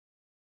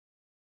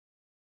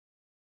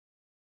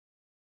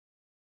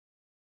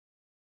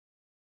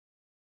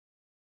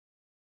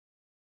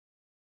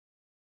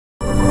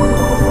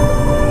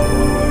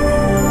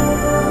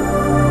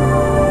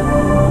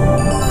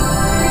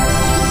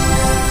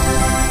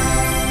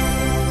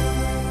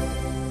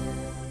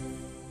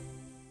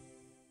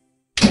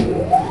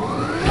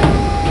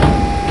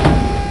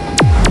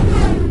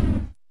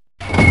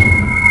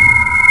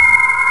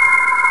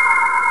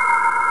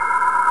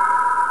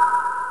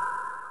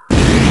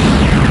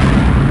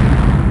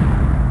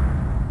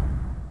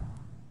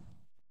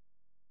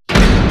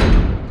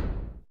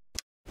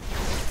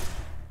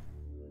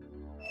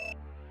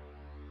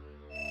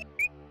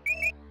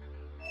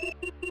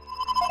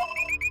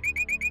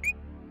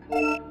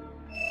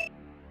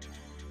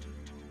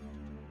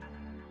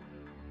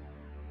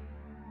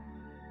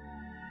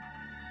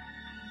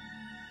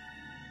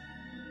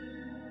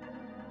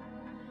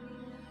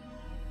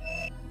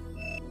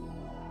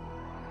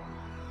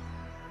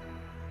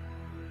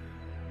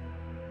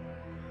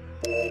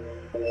We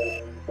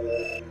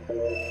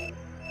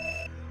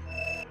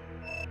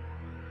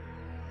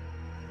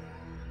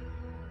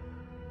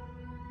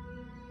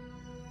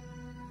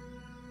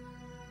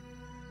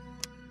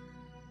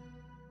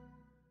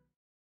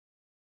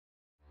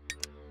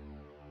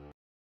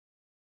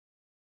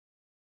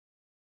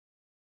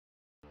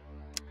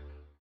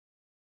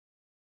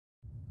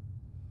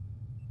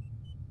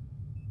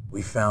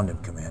found him,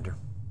 Commander.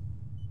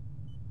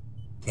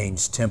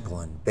 Kane's temple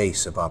and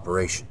base of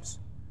operations.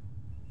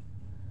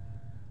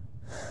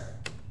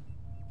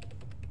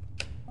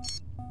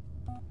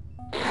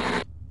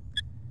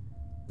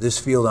 This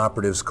field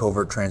operative's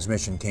covert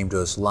transmission came to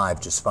us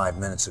live just 5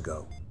 minutes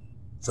ago,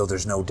 so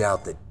there's no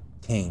doubt that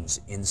Kane's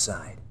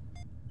inside.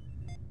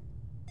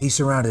 He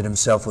surrounded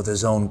himself with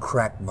his own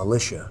crack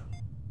militia.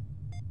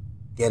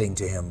 Getting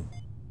to him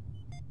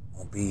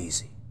won't be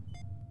easy.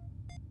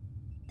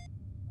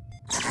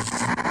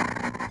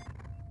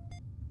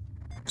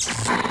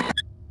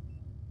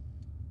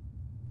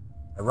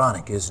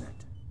 Ironic, isn't it?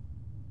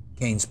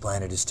 Kane's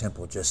planted his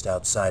temple just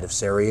outside of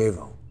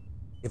Sarajevo.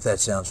 If that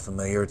sounds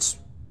familiar, it's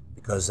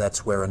because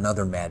that's where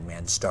another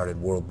madman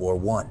started World War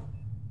I.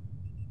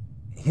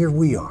 And here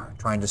we are,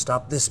 trying to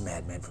stop this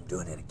madman from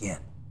doing it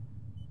again.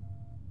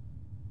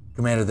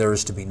 Commander, there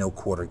is to be no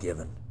quarter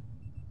given.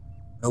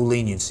 No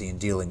leniency in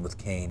dealing with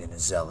Kane and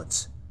his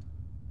zealots.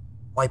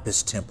 Wipe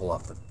his temple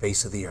off the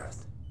face of the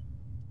earth.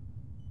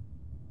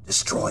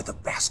 Destroy the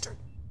bastard.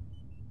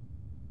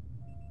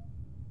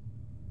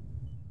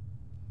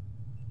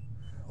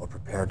 Or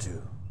prepare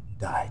to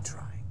die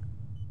trying.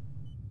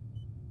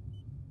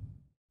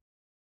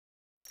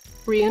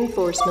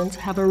 Reinforcements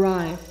have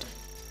arrived.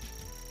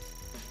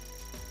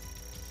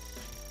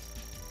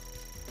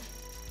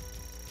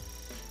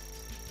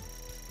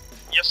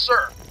 Yes,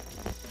 sir.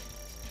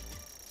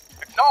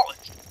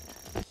 Acknowledged.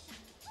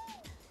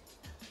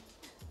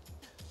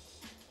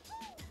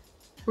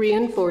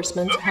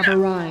 Reinforcements have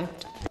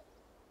arrived.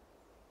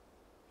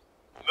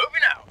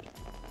 Moving out.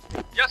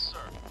 Yes, sir.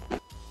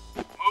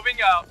 Moving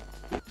out.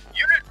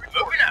 Unit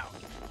moving out.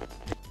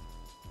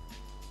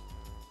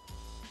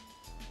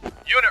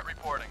 Unit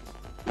reporting.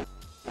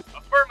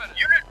 Affirmative.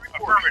 Unit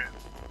reporting.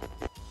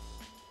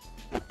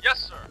 Affirmative. Yes,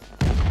 sir.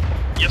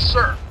 Yes,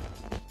 sir.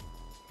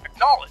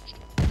 Acknowledged.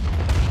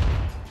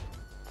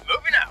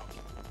 Moving out.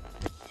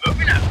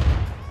 Moving out.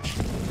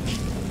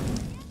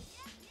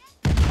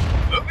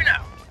 Moving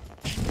out.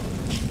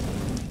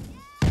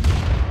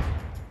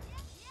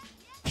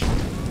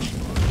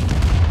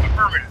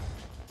 Affirmative.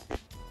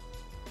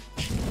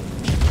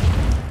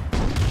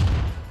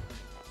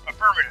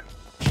 Affirmative.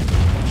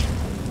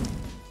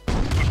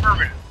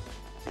 Affirmative.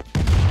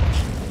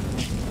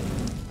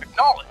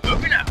 Acknowledge.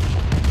 Moving out.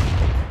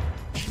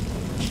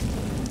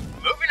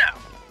 Moving out.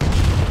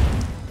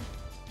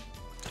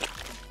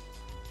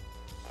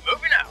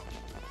 Moving out.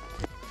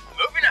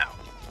 Moving out.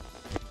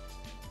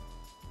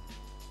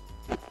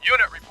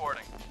 Unit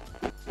reporting.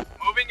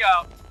 Moving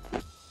out.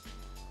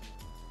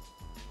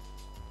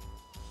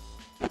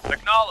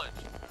 Acknowledge.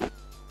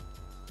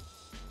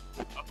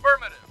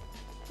 Affirmative.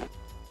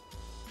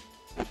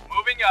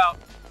 Moving out.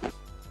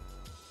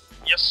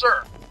 Yes,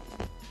 sir.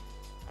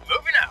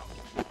 Moving out.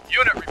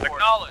 Unit report.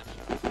 Acknowledge.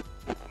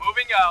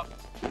 Moving out.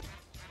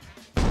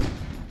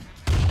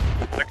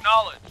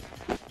 Acknowledge.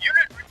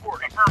 Unit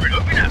reporting. Affirmative.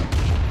 Moving out.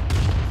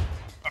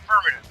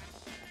 Affirmative.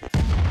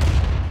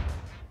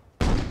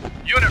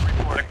 Unit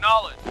report.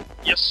 Acknowledge.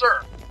 Yes,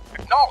 sir.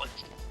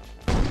 Acknowledged.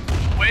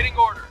 Waiting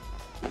order.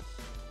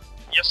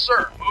 Yes,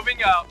 sir.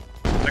 Moving out.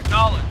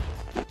 Acknowledge.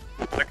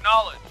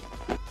 Acknowledge.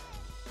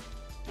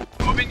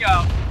 Moving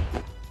out.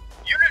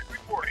 Unit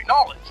report.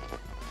 Acknowledged.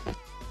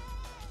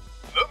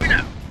 Moving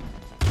out.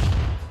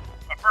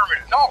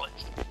 Affirmative.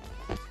 Acknowledged.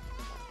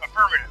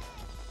 Affirmative.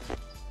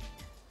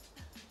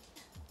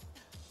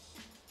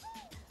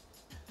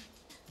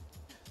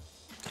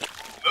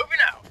 Moving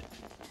out.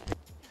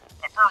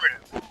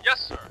 Affirmative. Yes,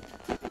 sir.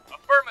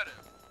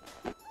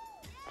 Affirmative.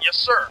 Yes,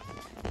 sir.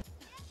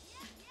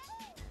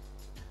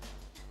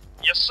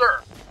 Yes,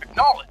 sir.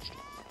 Acknowledged.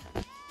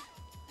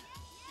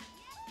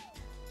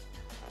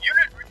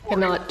 Unit reporting.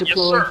 Cannot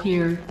deploy yes, sir.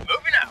 here.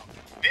 Moving out.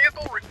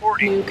 Vehicle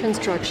reporting. New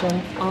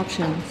construction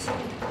options.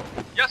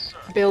 Yes, sir.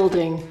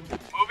 Building.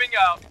 Moving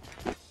out.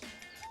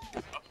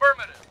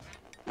 Affirmative.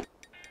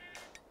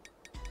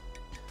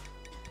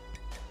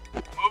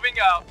 Moving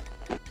out.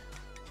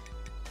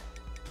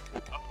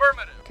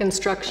 Affirmative.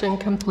 Construction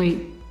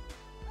complete.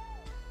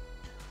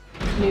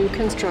 New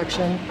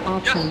construction Yes,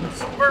 options.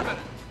 sir. Affirmative.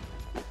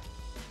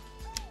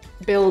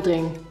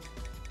 Building.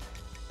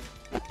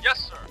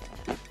 Yes,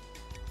 sir.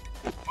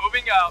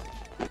 Moving out.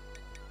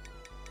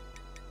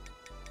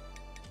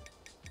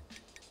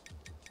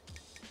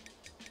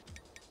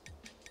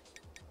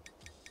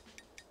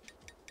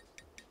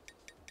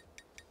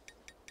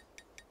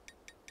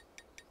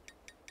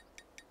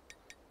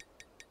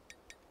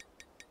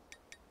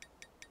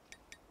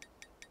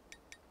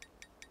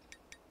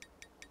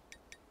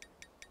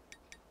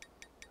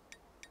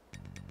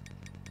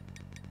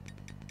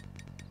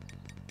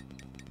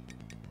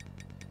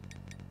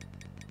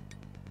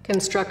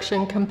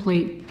 Construction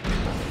complete.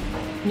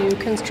 New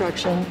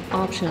construction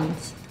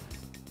options.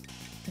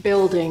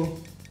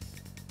 Building.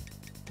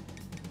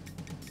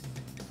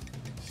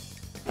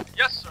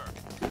 Yes, sir.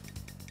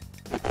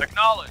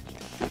 Acknowledged.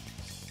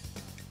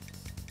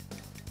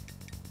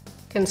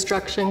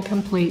 Construction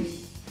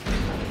complete.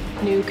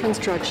 New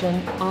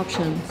construction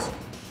options.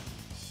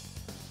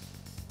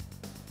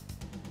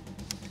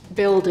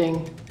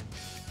 Building.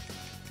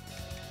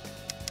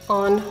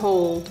 On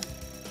hold.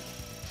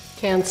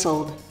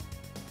 Cancelled.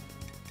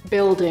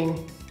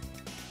 Building.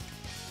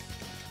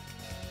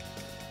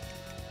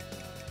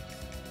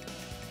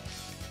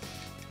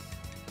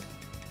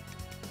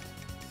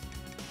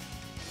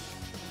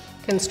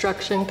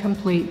 Construction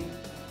complete.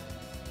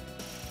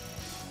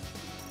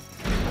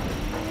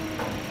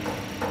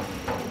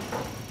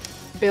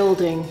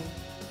 Building.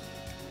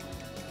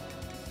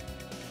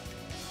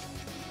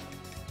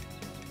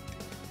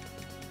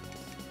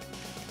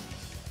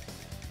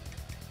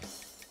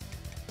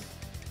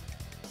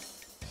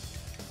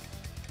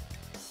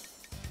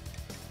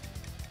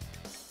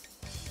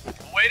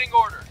 Awaiting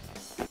order.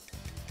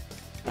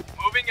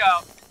 Moving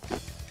out.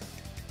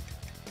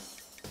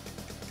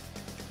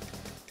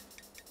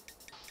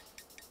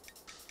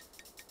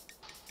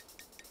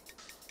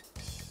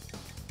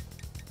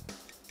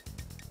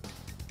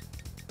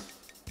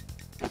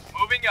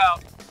 Moving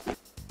out.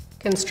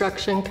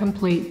 Construction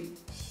complete.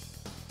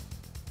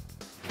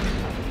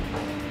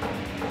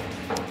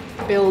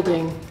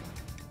 Building.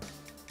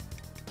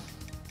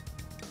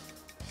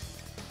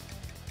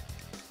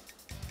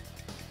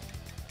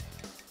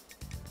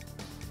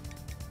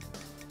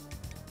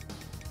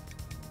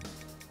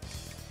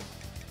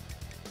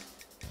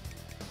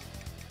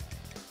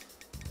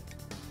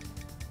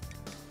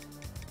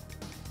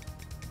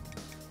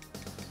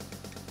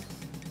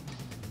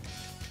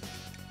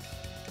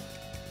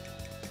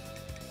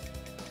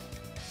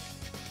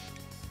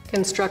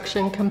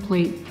 Construction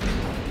complete.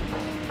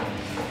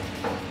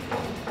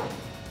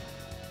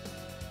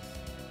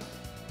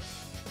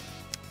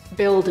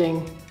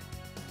 Building.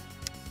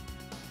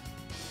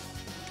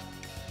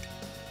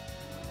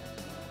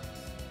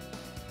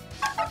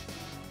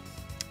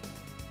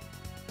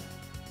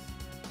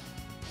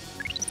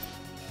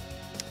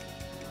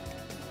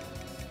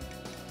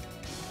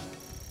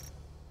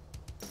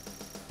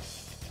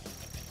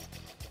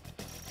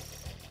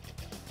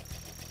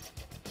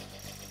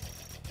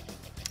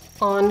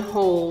 On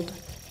hold.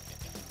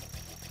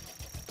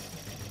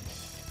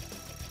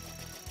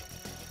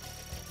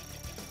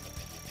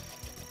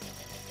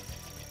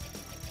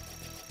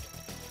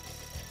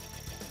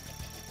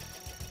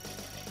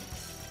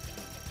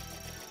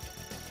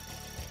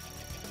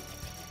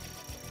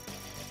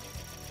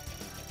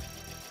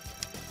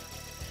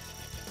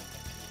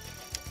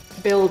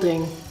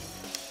 Building.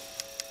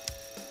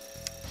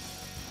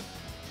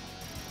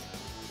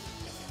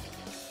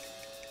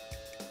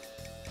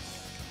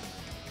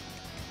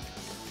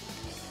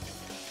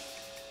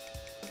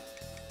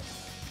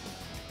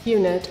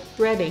 Unit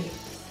ready.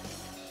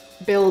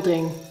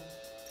 Building.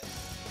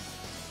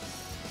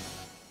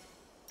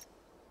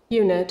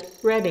 Unit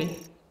ready.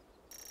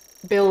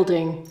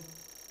 Building.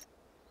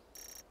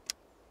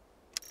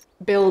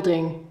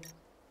 Building.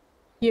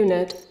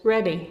 Unit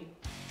ready.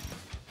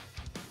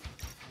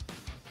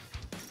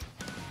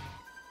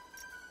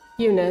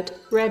 Unit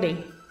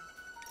ready.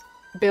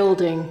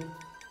 Building.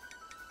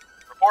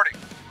 Reporting.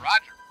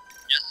 Roger.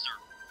 Yes, sir.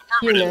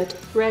 Affirmative. Unit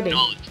ready.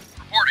 Acknowledged.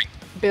 Reporting.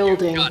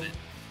 Building. Got it.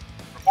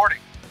 Reporting.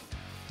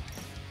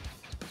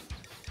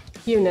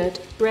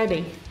 Unit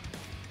ready.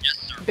 Yes,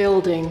 sir.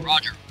 Building.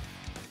 Roger.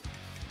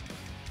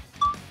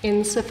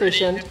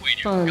 Insufficient Ready and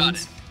waiting. Got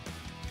funds.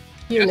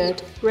 it.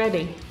 Unit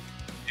ready.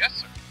 Yes,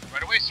 sir.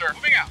 Right away, sir.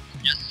 Moving out.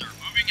 Yes, sir.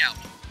 Moving out.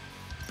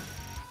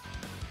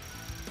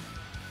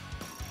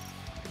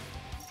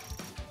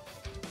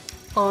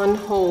 On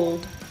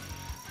hold.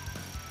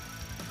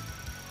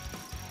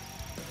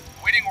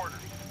 Waiting orders.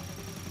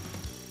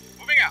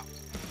 Moving out.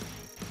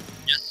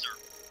 Yes, sir.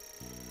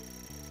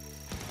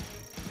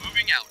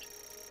 Moving out.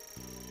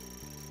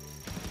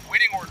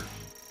 Waiting orders.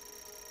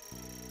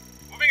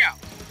 Moving out.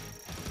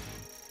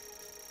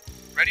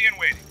 Ready and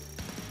waiting.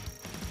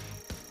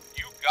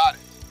 You got it.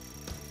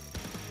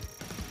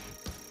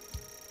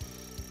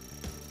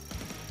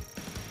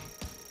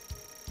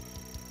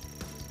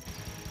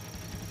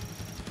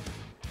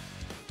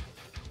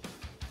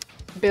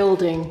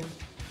 Building.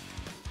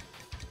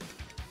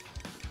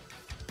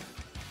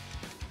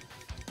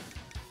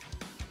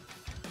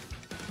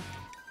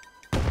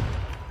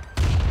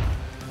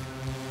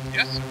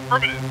 Yes,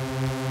 affirmative.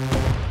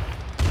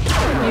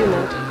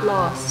 Unit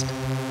lost.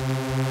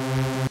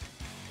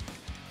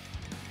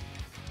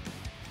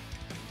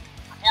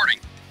 Reporting.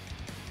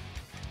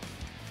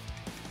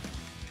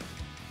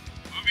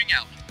 Moving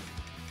out.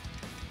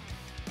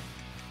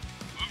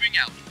 Moving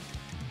out.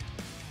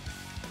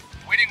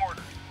 Waiting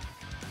orders.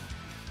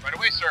 Right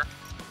away, sir.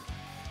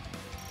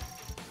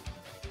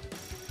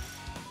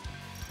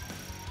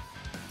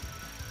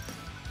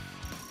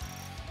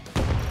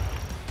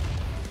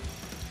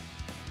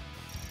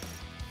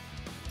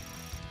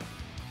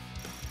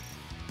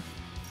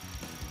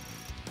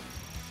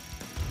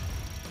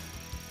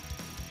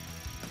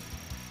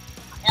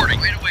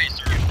 Right away,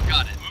 sir.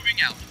 Got it.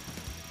 Moving out.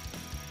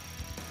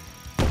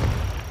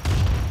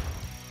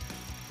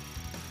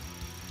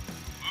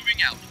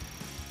 Moving out.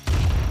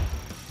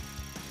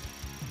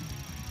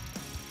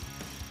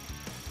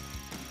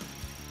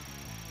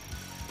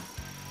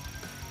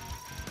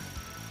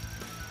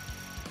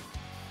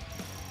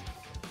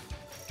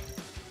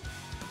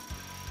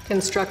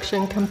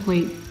 Construction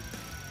complete.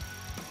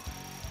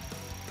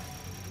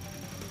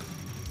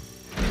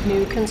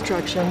 New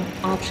construction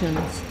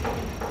options.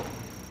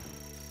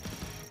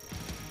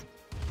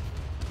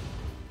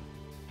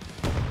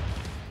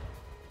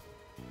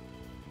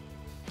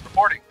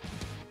 Reporting.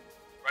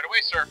 Right away,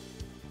 sir.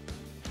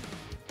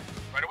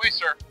 Right away,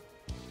 sir.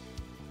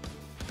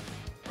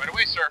 Right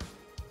away, sir.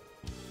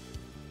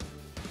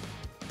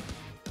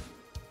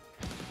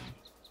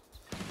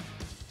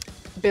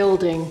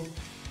 Building.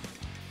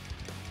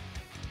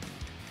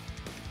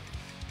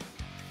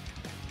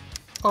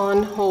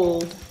 On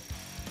hold.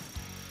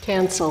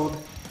 Cancelled.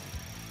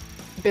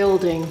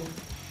 Building.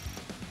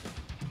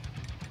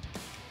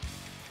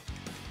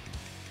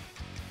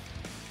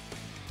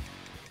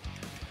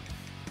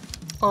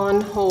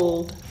 On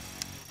hold.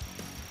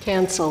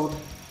 Cancelled.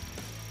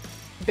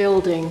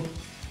 Building.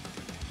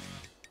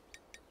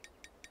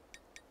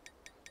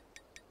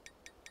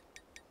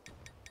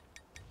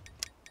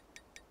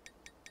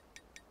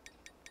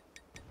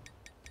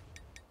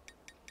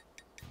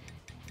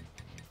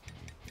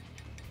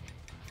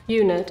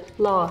 Unit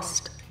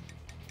lost.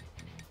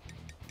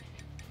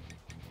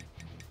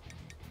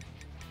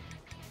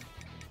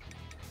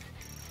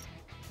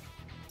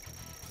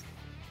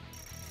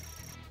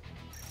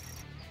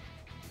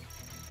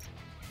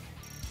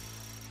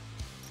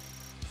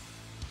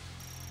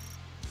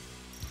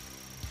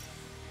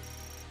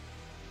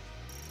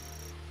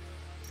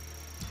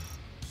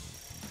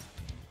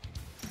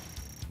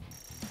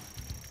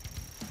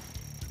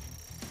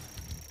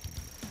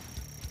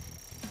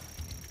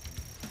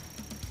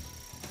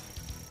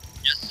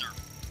 Yes, sir.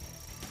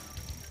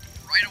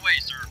 Right away,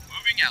 sir.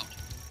 Moving out.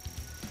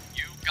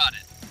 You got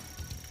it.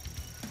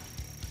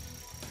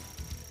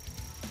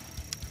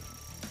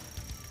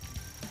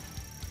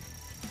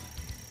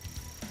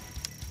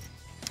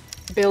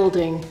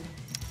 Building.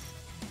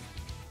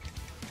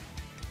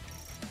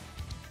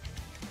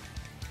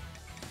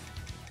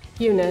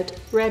 Unit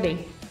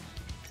ready.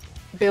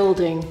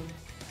 Building.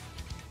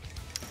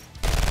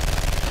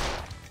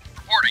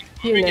 Reporting.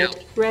 Moving out.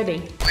 Unit ready.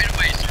 Right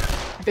away,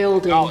 sir.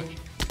 Building. Acknowledged.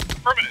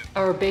 Affirmative.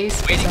 Our base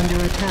is Waiting.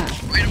 under attack.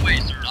 Right away,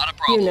 sir. Not a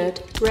problem.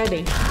 Unit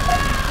ready.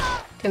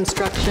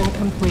 Construction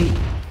complete.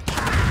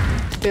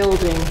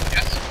 Building.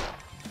 Yes.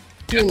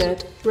 Yes,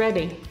 Unit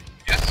ready.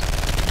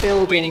 Yes.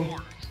 Building. Waiting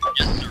orders.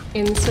 Yes, sir.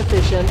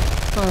 Insufficient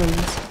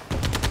funds.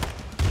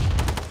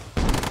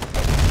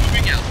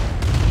 Moving out.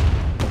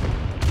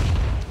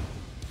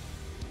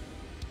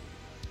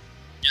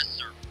 Yes,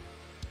 sir.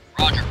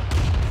 Roger.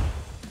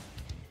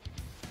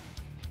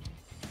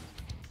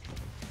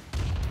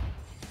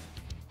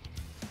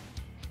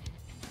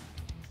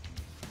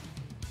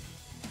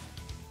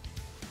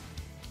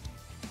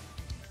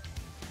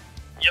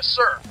 Yes,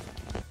 sir.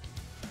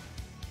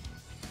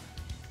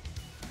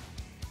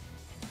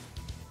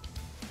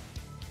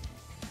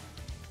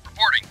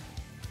 Reporting.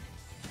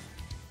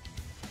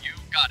 You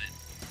got it.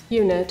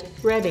 Unit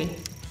ready.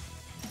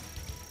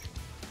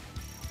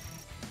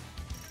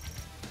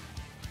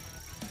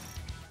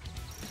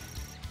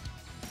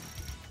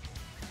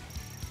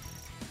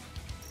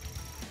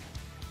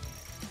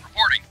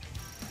 Reporting.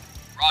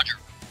 Roger.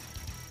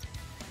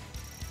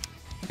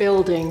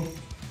 Building.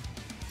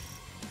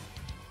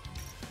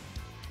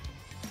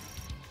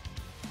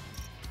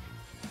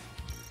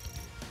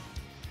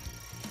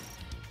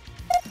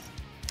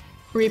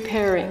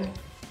 Repairing.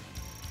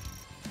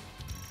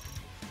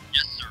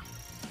 Yes, sir.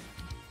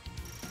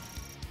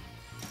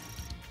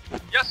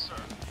 Yes, sir.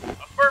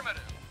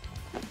 Affirmative.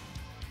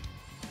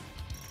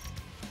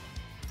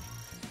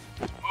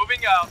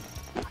 Moving out.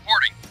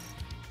 Reporting.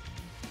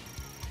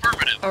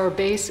 Affirmative. Our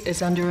base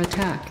is under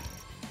attack.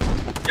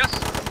 Yes,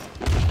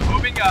 sir.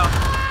 Moving out.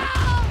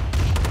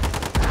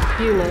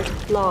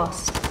 Unit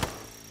lost.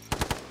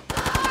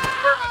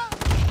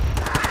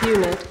 Affirmative.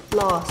 Unit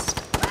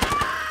lost.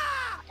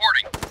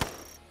 Reporting.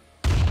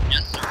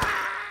 Yes, sir.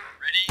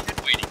 Ready and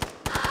waiting.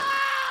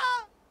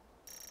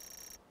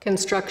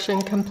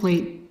 Construction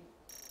complete.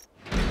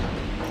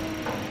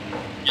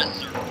 Yes,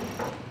 sir.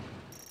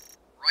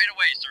 Right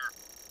away, sir.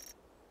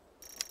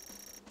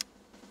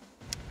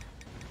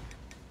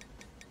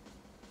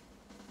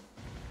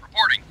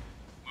 Reporting.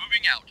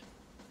 Moving out.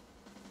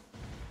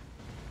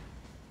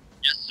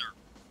 Yes, sir.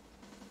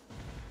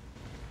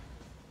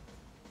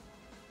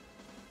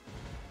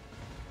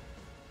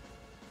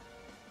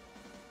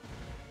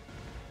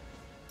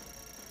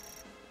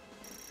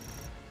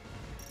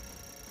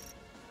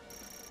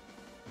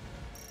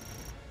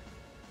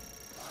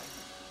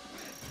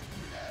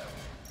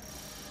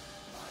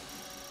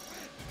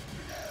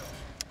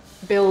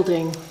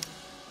 Building.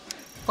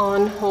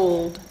 On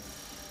hold.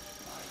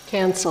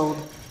 Cancelled.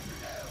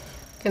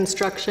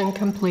 Construction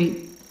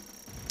complete.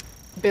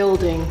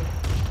 Building.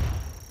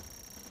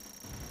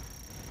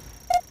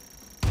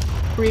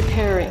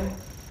 Repairing.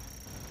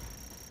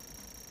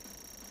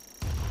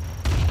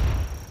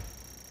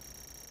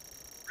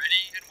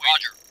 Ready and waiting.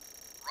 Roger.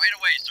 Right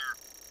away, sir.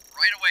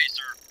 Right away,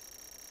 sir.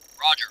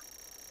 Roger.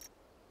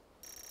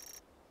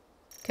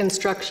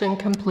 Construction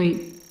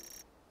complete.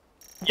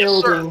 Yes,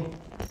 sir. Building.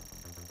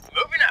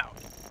 Moving out.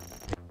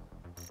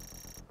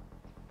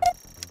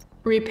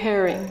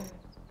 Repairing.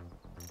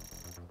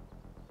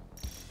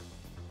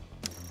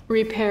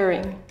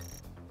 Repairing.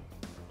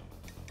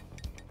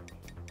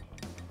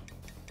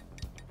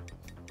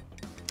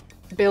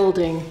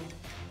 Building.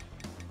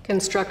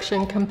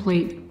 Construction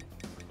complete.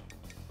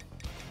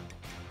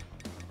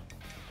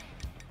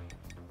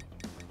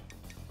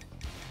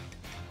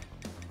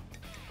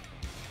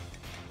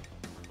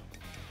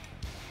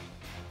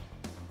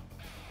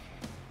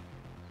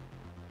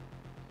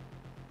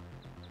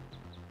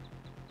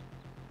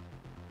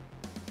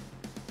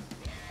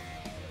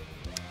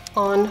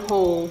 On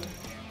hold.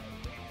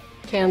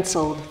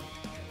 Cancelled.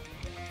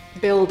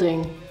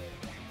 Building.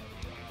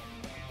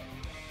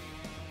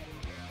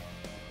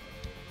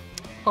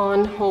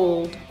 On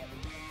hold.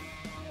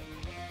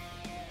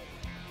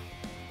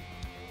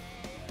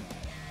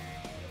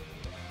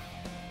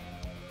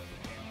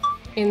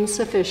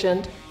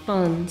 Insufficient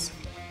funds.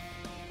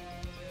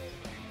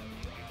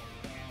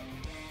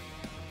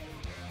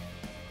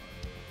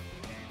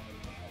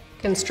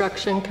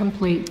 Construction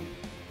complete.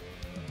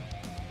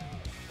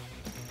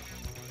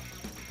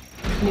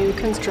 New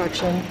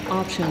construction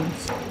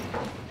options.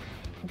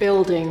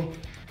 Building.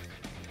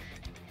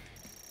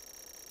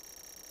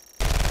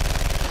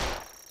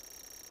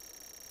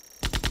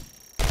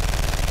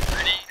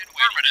 Ready and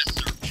waiting,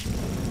 sir.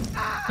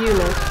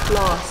 Unit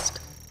lost.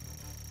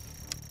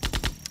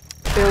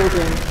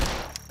 Building.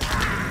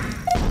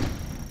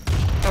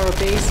 Our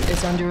base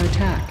is under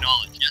attack.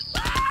 Acknowledge. Yes,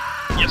 sir.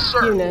 Yes,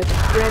 sir. Unit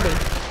ready.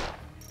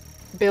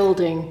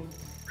 Building.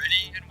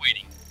 Ready and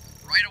waiting.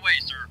 Right away,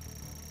 sir.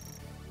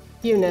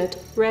 Unit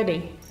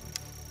ready.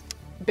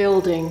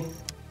 Building.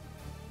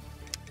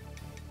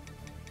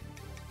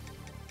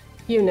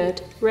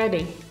 Unit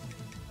ready.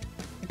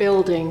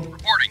 Building.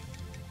 Reporting.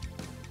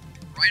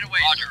 Right away,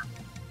 Roger.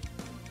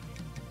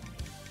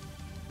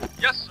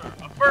 Yes, sir.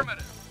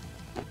 Affirmative.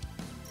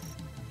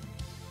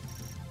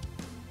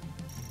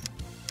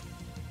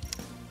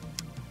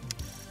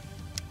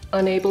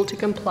 Unable to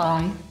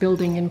comply.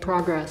 Building in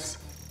progress.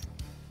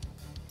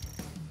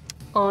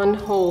 On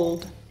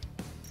hold.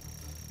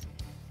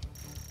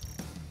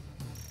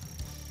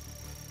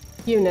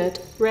 Unit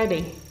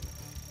ready.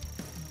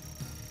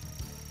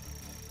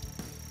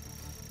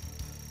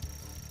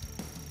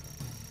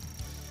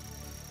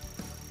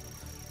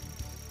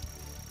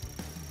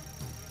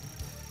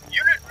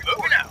 Unit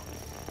moving out.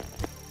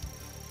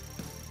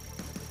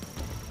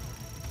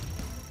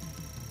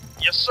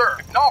 Yes, sir.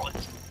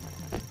 Acknowledged.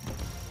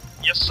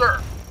 Yes,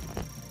 sir.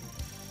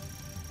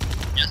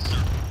 Yes,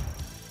 sir.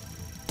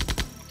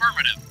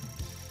 Affirmative.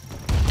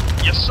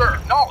 Yes, sir.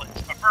 Acknowledged.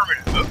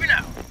 Affirmative. Moving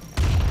out.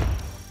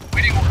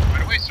 Waiting order.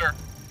 Right away, sir.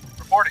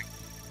 Reporting.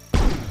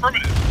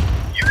 Affirmative.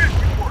 Unit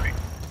reporting.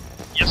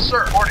 Yes,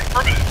 sir. Reporting.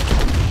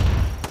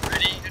 Affirmative.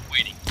 Ready and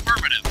waiting.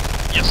 Affirmative.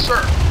 Yes,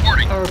 sir.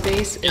 Reporting. Our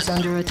base Yes, is sir.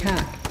 under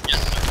attack.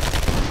 Yes,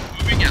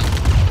 sir. Moving out.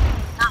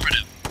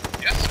 Affirmative.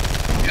 Yes, sir.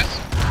 Yes,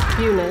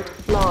 sir. Unit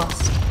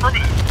lost.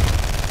 Affirmative.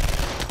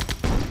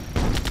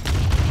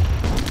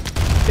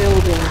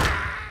 Building.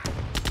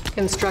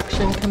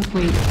 Construction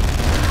complete.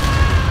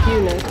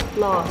 Unit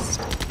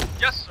lost.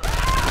 Yes, sir.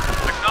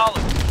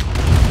 Acknowledged.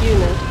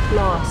 Unit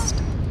lost.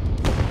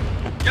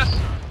 Yes,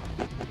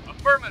 sir.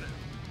 Affirmative.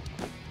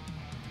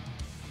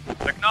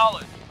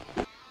 Acknowledged.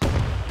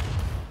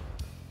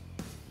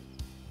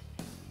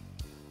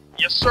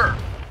 Yes, sir.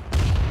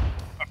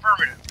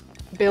 Affirmative.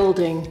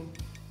 Building.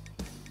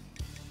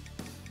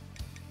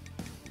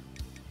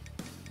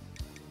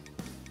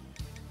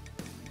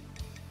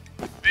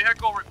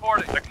 Vehicle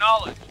reporting.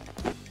 Acknowledged.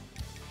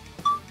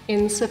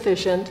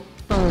 Insufficient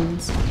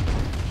funds.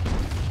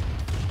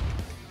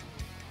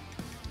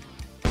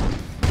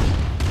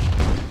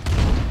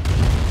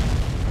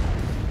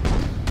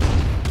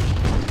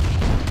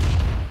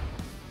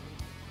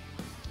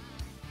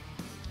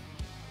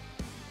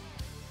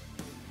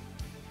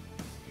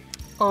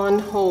 On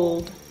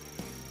hold.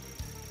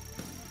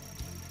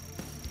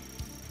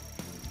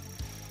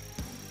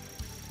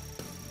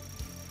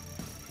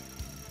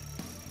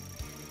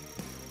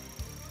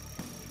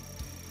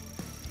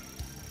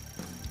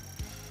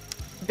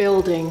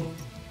 Building.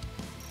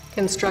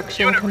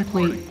 Construction Unit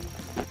complete. reporting.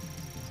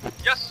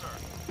 Yes, sir.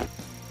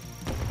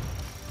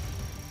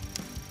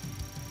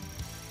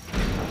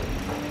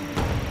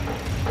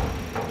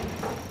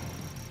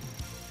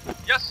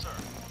 Yes, sir.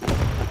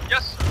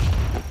 Yes, sir.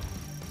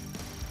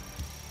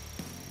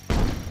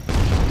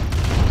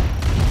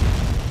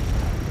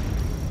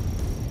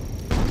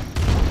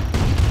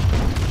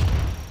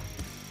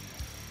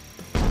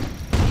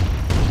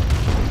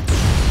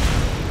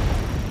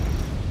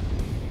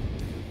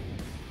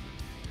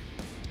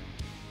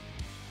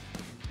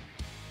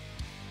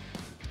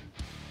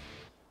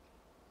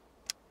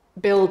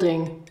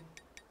 Building.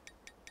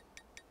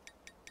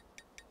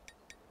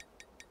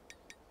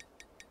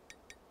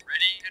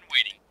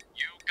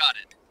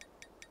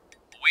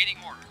 Awaiting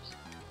orders.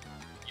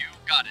 You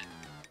got it.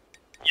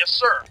 Yes,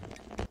 sir.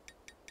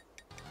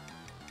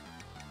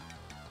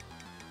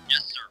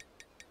 Yes, sir.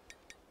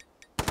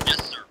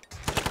 Yes, sir.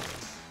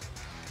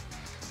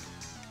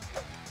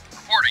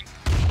 Reporting.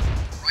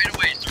 Right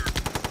away, sir.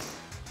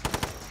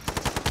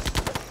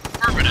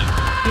 Affirmative.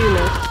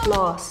 Unit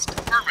lost.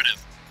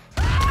 Affirmative.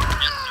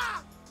 Yes,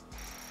 sir.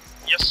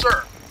 Yes,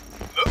 sir.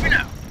 Moving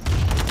out.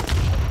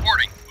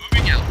 Reporting.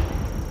 Moving out.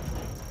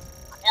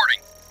 Reporting.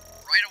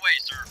 Right away,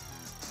 sir.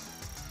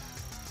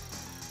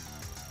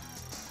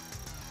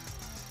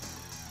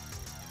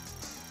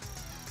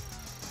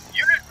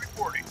 Unit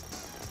reporting.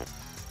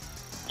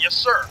 Yes,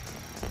 sir.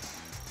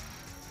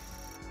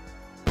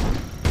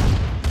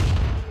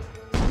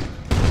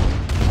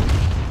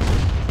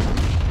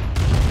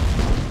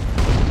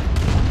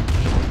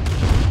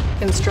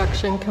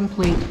 Construction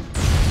complete.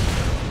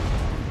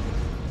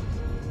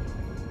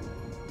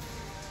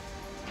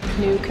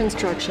 New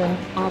construction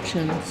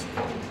options.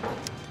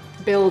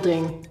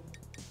 Building.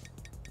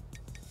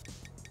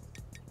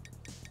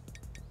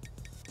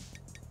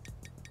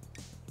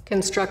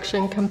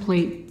 Construction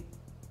complete.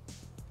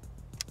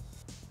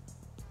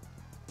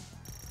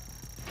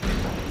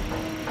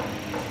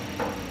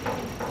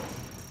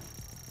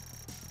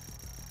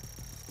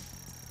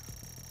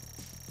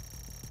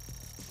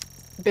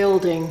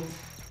 Building.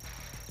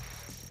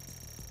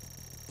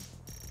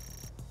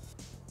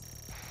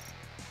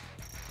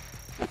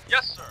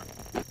 Yes,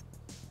 sir.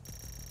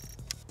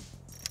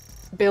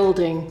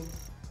 Building.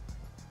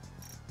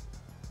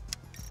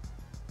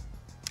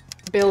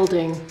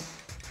 Building.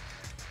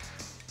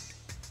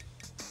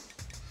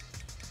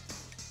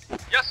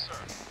 Yes,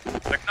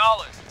 sir.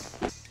 Acknowledged.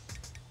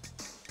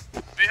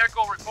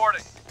 Vehicle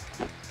reporting.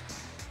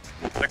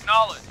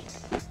 Acknowledged.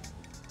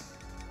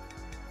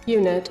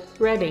 Unit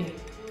ready.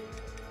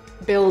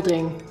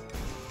 Building.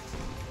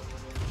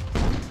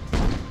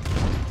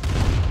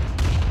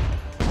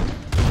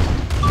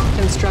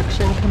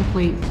 Construction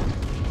complete.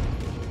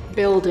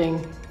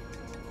 Building.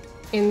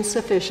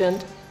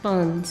 Insufficient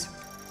funds.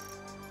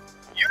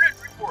 Unit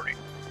reporting.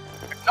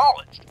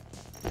 Acknowledged.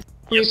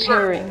 Yes,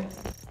 sir. Repairing.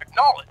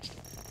 Acknowledged.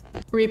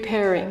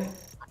 Repairing.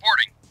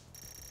 Reporting.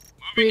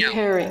 Moving out.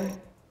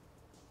 Repairing.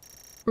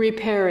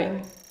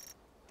 Repairing.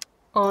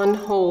 On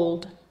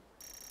hold.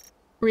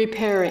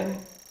 Repairing.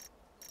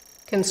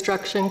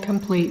 Construction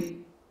complete.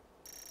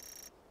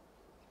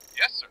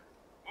 Yes, sir.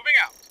 Moving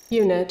out.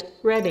 Unit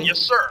ready. Yes,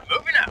 sir.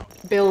 Moving out.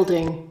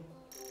 Building.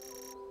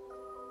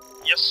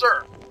 Yes,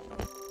 sir.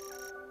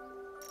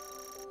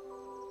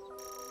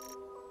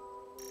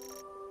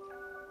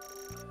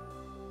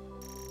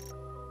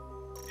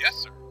 Yes,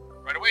 sir.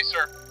 Right away,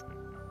 sir.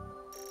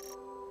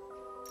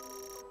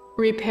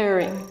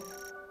 Repairing.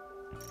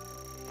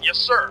 Yes,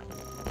 sir.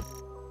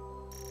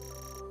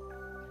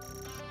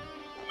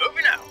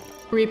 Moving out.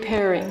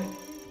 Repairing.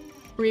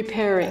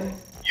 Repairing.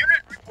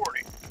 Unit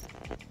reporting.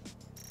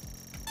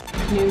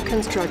 New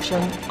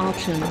construction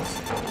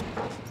options.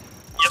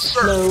 Yes,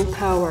 sir. Low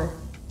power.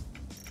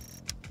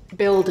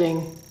 Building.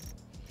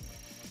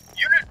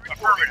 Unit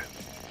affirmative.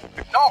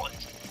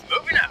 Acknowledged.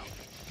 Moving out.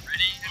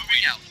 Ready and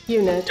moving out.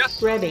 Unit Yes,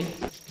 sir. ready.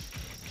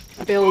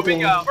 Building.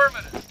 Moving out.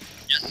 Affirmative.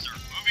 Yes, sir.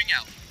 Moving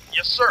out.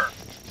 Yes, sir.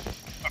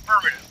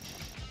 Affirmative.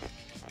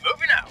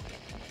 Moving out.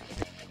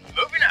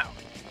 Moving out.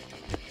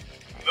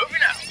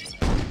 Moving out.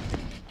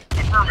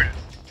 Affirmative.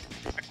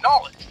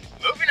 Acknowledged.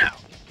 Moving out.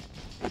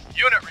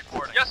 Unit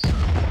reporting. Yes, sir.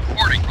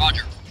 Reporting.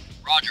 Roger.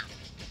 Roger.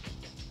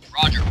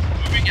 Roger.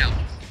 Moving out.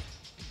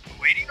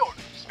 Awaiting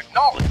orders.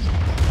 Acknowledged.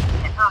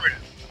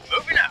 Affirmative.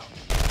 Moving out.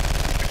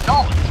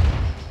 Acknowledged.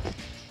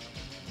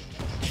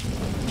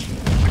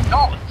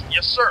 Acknowledged.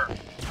 Yes, sir.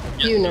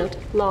 Yes, Unit sir.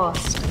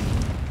 lost.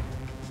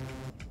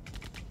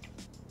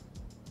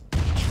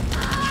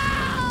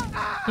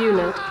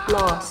 Unit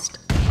lost.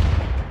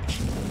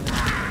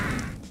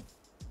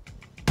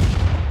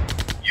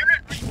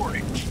 Unit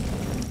reporting.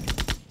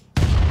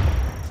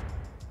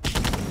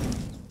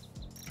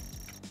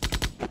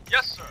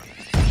 Yes, sir.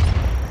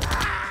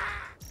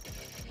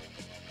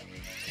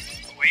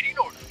 Awaiting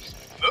orders.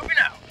 Moving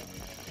out.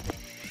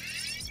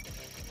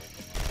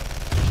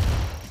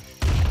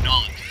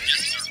 Acknowledged.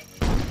 Yes, sir.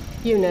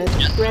 Unit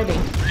Yes, sir. ready.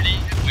 Ready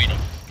and waiting.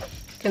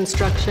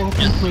 Construction Yes,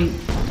 sir. complete.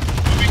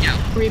 Moving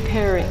out.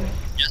 Repairing.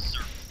 Yes,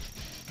 sir.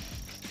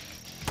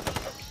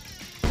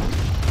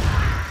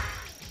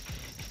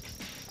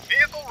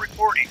 Vehicle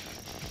reporting.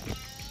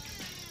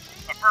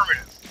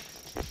 Affirmative.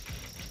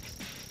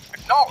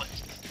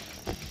 Acknowledged.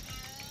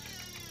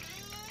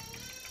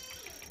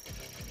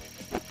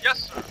 Yes,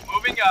 sir.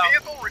 Moving out.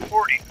 Vehicle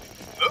reporting.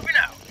 Moving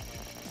out.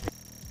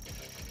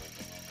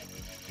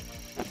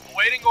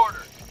 Awaiting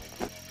orders.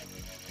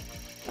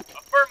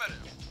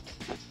 Affirmative.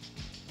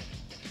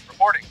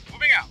 Reporting.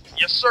 Moving out.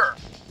 Yes, sir.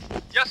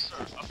 Yes,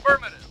 sir.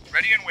 Affirmative.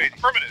 Ready and waiting.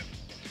 Affirmative.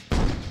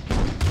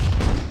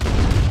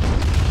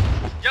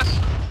 Yes,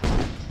 sir.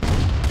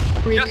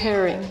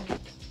 Repairing.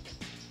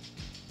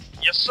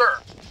 Yes, sir.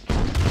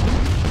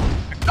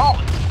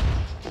 Acknowledged.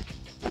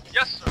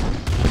 Yes, sir.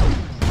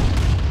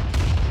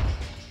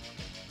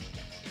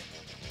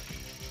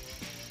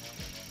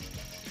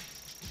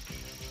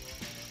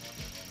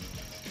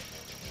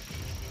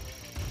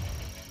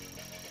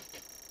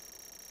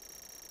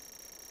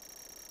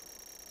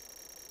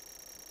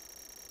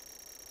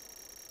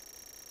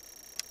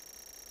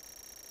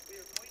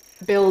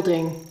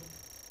 Building.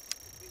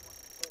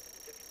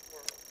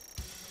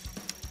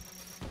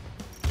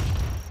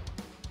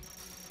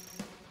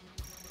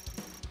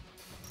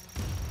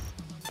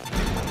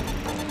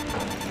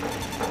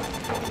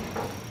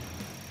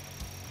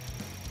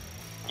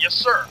 Yes,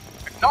 sir.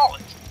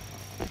 Acknowledged.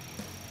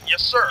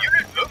 Yes, sir.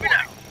 Unit moving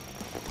out.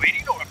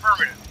 Waiting on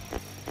affirmative.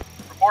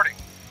 Reporting.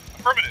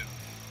 Affirmative.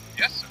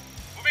 Yes, sir.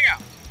 Moving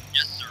out.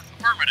 Yes, sir.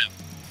 Affirmative.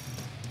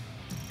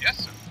 Yes,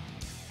 sir.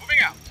 Moving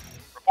out.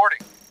 Reporting.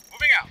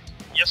 Moving out.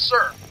 Yes,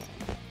 sir.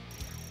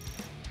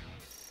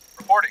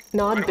 Reporting.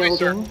 Nod Right away,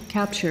 sir. building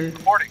captured.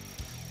 Reporting.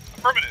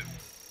 Affirmative.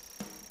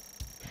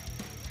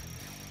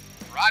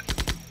 Roger.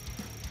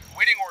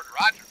 Waiting order.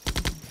 Roger.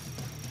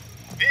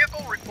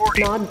 Vehicle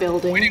reporting. Nod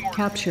building Waiting order.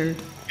 captured.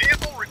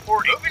 Vehicle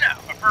reporting. Moving out.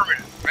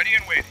 Affirmative. Ready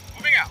and waiting.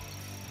 Moving out.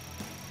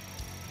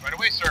 Right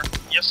away, sir.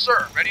 Yes,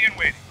 sir. Ready and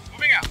waiting.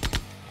 Moving out.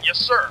 Yes,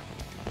 sir.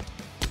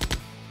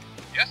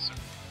 Yes, sir.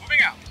 Moving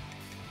out.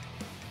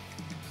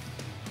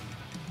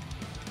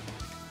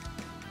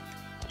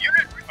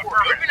 Unit report.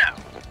 Moving out.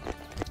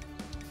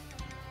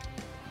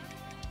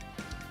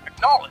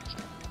 Acknowledged.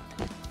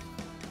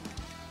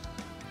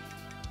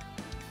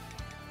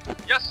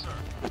 Yes,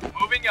 sir.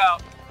 Moving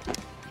out.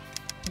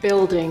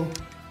 Building.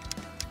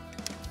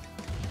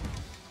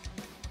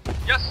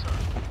 Yes, sir.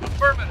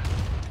 Affirmative.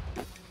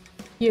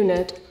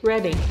 Unit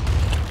ready.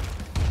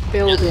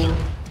 Building.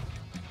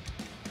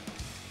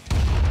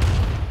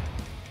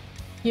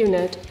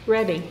 Unit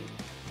ready.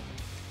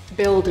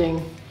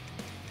 Building.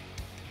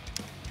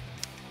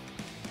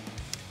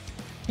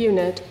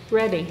 Unit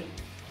ready.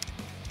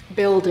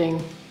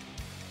 Building.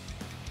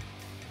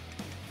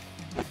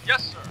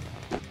 Yes,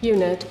 sir.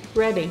 Unit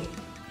ready.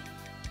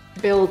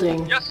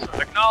 Building. Yes, sir.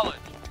 Acknowledged.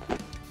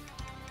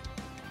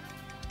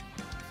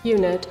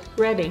 Unit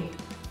ready.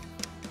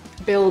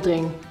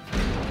 Building.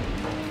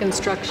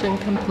 Construction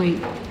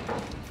complete.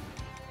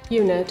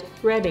 Unit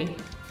ready.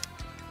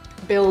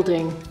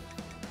 Building.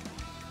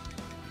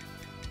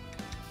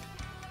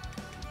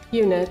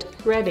 Unit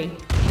ready.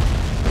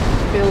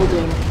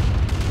 Building.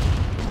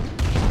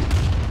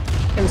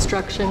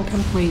 Construction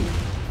complete.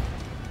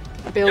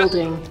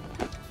 Building.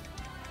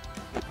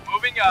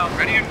 Moving out.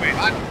 Ready and waiting.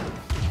 Roger.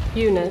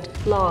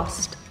 Unit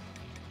lost.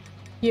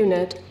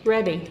 Unit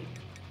ready.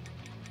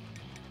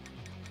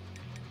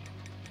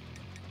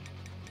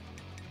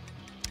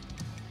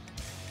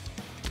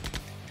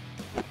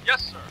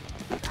 Yes,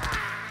 sir.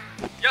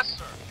 Yes,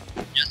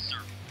 sir. Yes, sir.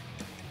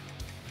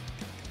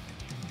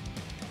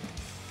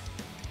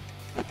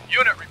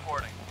 Unit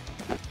reporting.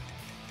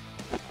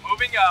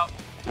 Moving out.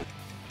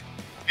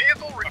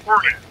 Vehicle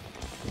reporting.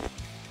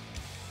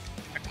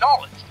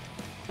 Acknowledged.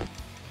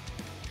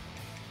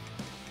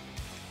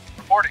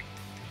 Reporting.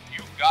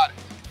 You got it.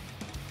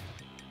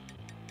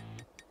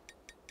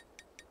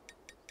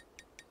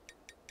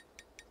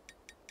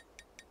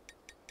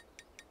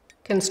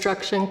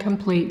 Construction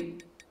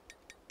complete.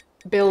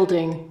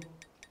 Building.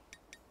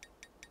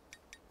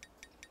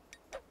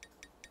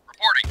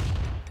 Reporting.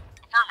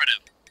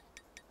 Affirmative.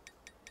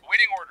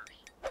 Awaiting orders.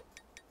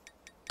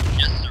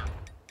 Yes, sir.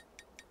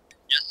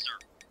 Yes, sir.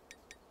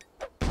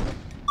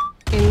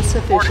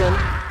 Insufficient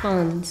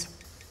funds.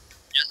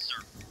 Yes,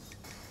 sir.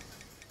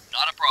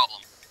 Not a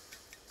problem.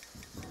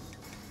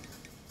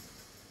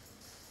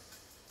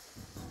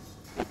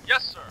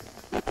 Yes, sir.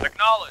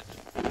 Acknowledged.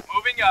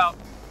 Moving out.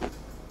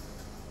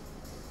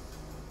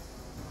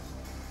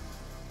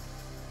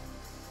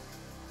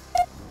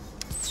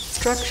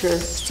 Structure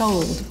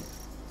sold.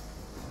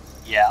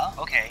 Yeah,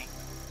 okay.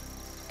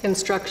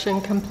 Construction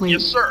complete.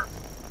 Yes, sir.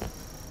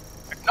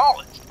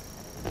 Acknowledged.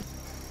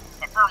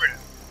 Affirmative.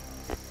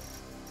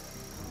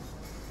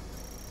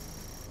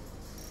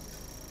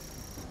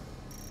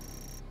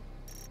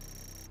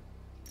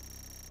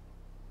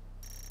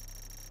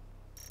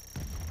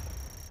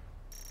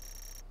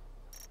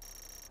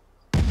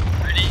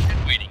 Ready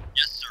and waiting.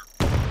 Yes,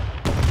 sir.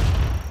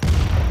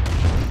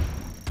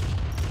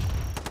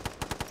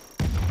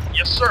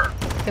 Yes, sir.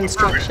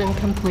 Construction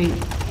complete.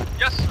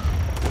 Yes, sir.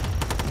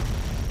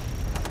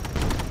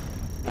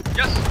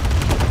 Yes, sir.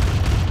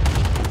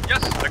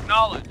 Yes, sir.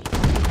 Acknowledged.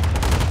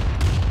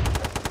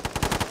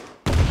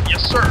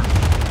 Yes, sir.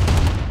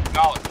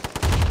 Acknowledged.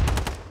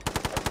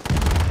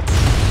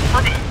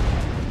 Affirmative.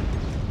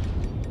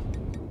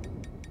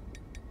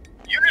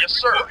 Unit yes,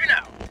 sir. Moving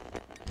out.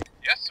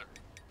 Yes, sir.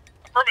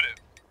 Affirmative.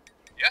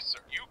 Yes, sir.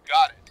 You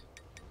got it.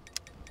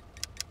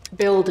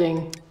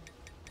 Building.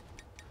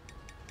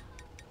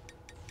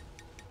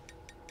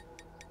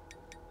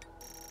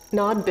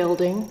 Nod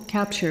building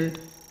captured.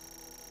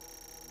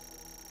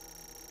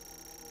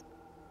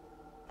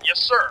 Yes,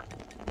 sir.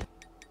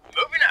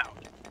 Moving out.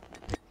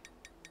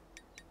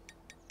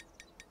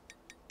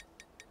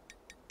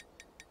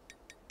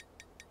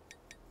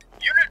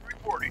 Unit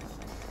reporting.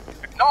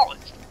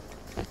 Acknowledged.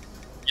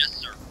 Yes,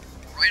 sir.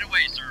 Right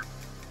away, sir.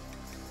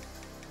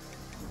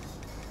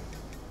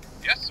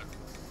 Yes, sir.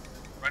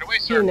 Right away,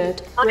 sir.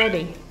 Unit Affirmative.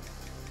 ready.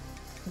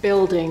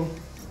 Building.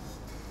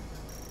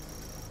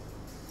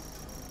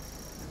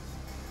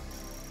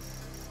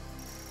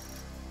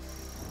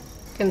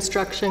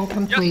 Construction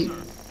complete.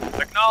 Yes,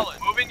 sir. Acknowledge.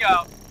 Moving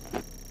out.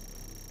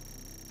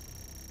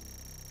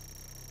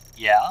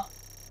 Yeah?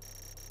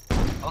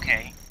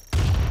 Okay.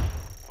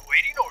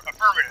 Awaiting order.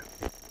 Affirmative.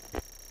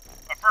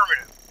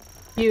 Affirmative.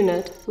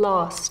 Unit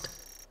lost.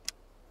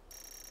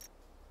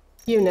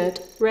 Unit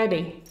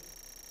ready.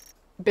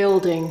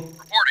 Building.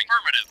 Reporting.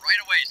 Affirmative.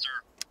 Right away,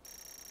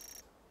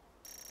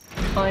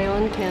 sir.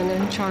 Ion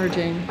cannon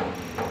charging.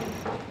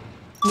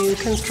 New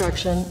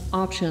construction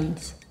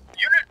options.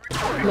 Unit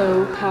reporting.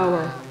 Low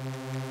power.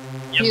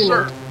 Yes, Unit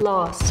sir.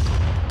 lost.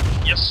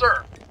 Yes,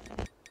 sir.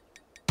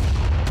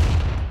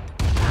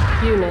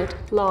 Unit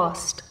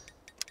lost.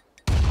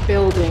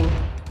 Building.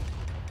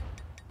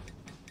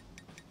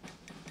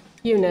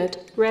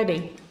 Unit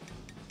ready.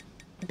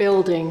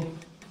 Building.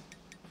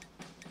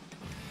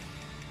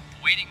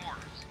 Awaiting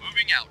orders.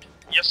 Moving out.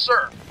 Yes,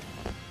 sir.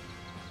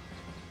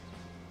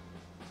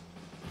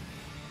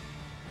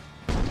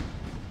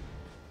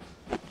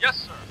 Yes,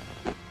 sir.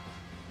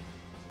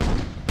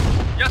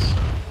 Yes,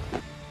 sir.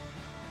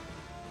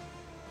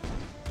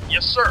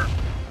 Yes, sir.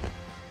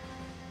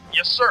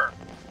 Yes, sir.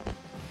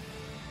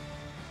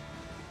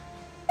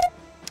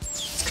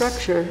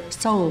 Structure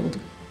sold.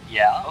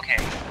 Yeah? Okay.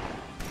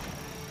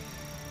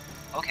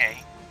 Okay.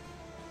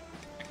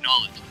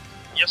 Acknowledged.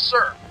 Yes,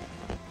 sir.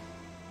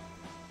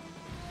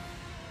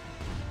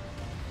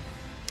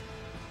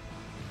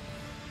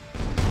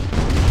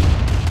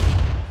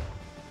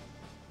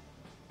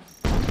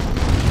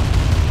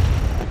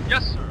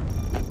 Yes, sir.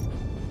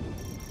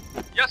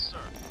 Yes, sir.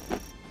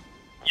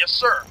 Yes,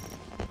 sir.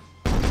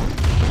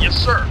 Yes,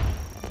 sir.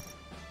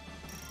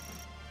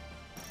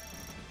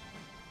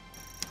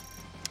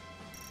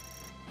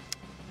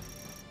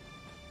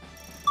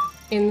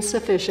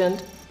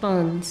 Insufficient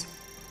funds.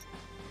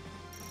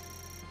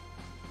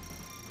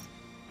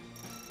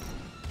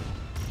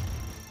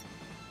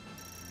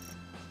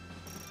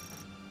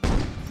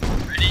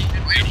 Ready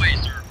and right away,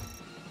 sir.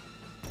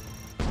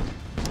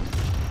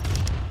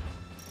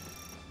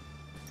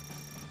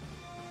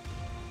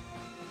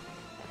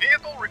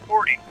 Vehicle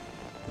reporting.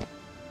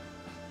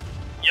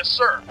 Yes,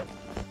 sir.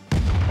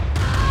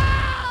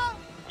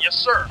 Yes,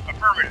 sir.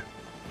 Affirmative.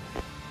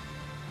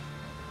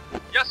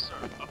 Yes,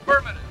 sir.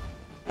 Affirmative.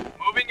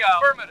 Moving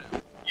out.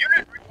 Affirmative.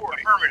 Unit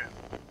reporting. Affirmative.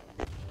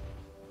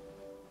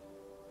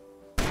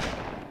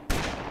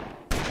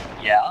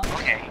 Yeah?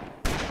 Okay.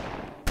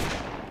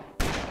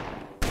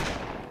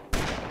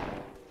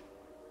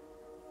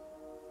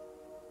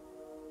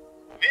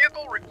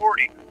 Vehicle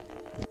reporting.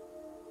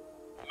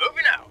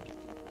 Moving out.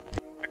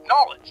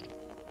 Acknowledged.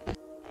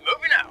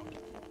 Moving out.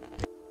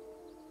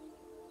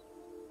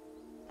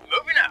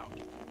 Moving out.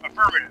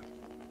 Affirmative.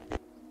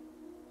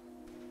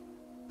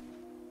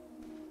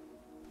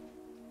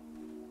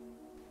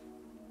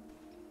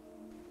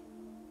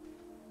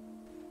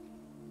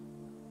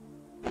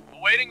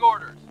 Awaiting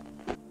orders.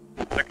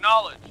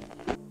 Acknowledge.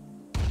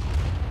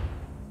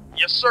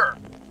 Yes, sir.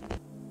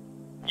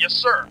 Yes,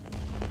 sir.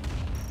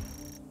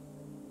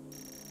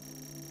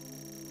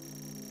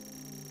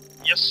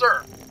 Yes,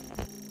 sir.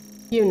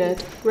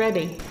 Unit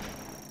ready.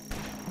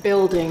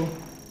 Building.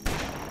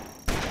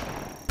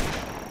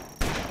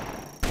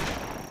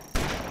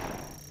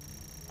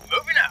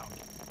 Moving out.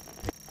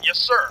 Yes,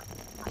 sir.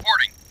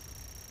 Reporting.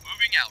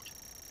 Moving out.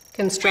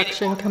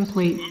 Construction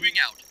complete. Moving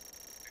out.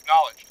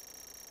 Acknowledged.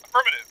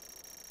 Affirmative.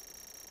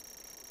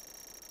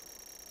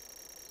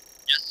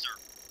 Yes, sir.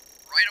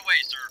 Right away,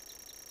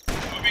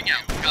 sir. Moving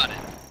out. Got it.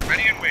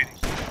 Ready and waiting.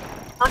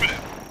 Affirmative.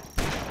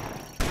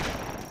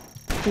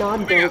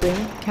 Nod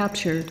building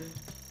captured.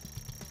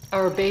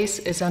 Our base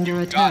is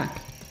under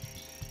attack.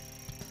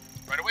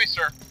 Right away,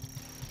 sir.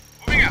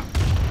 Moving out.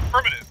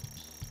 Affirmative.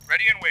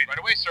 Ready and waiting. Right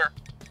away, sir.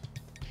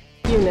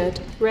 Unit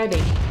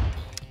ready.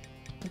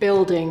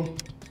 Building.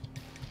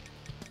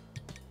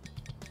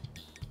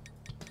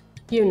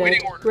 Unit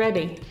Waiting order.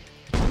 ready.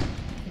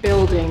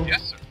 Building.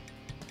 Yes, sir.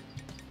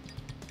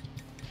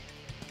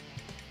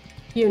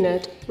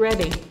 Unit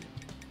ready.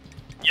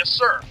 Yes,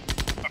 sir.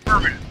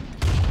 Affirmative.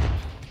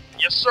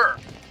 Yes, sir.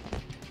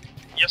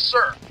 Yes,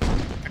 sir.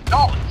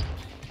 Acknowledged.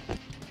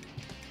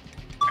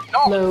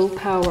 Acknowledged. Low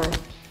power.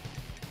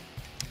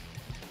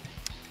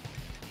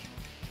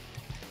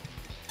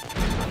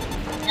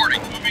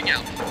 Reporting. Moving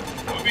out.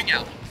 Moving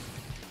out.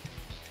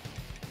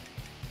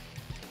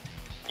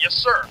 Yes,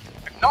 sir.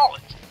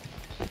 Acknowledged.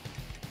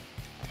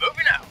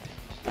 Moving out.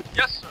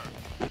 Yes,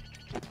 sir.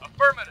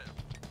 Affirmative.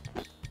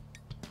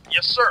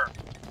 Yes, sir.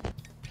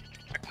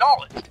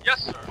 Acknowledged.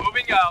 Yes, sir.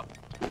 Moving out.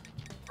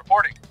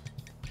 Reporting.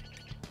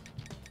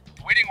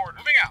 Awaiting order.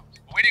 Moving out.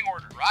 Awaiting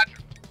order. Roger.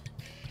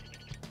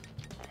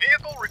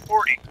 Vehicle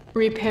reporting.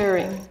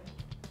 Repairing.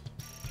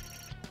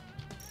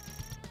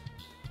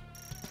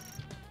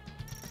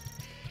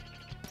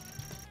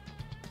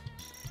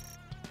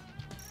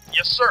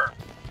 Yes, sir.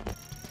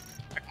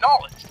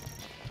 Acknowledged.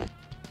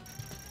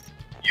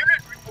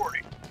 Unit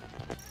reporting.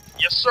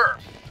 Yes, sir.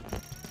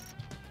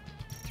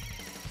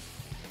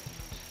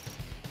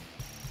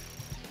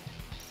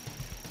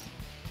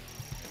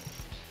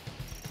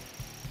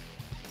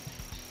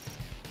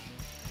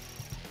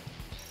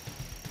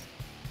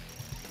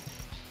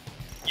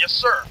 Yes,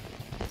 sir.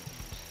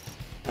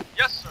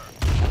 Yes, sir.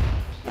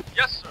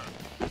 Yes, sir.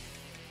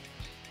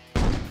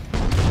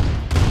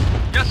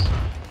 Yes, sir.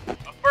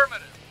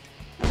 Affirmative.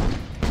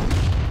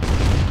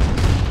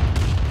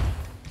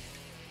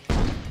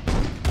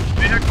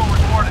 Vehicle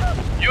reporting.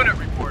 Unit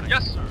reporting.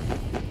 Yes, sir.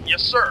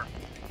 Yes, sir.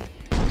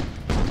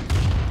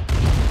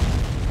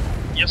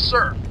 Yes,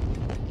 sir.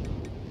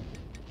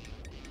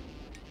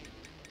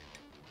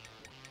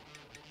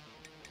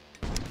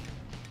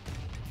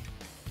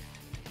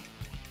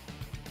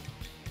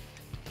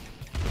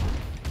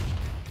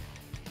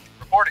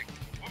 Reporting.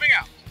 Moving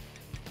out.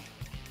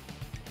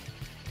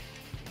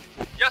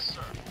 Yes,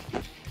 sir.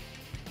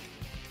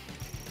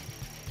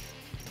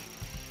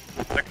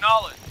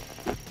 Acknowledge.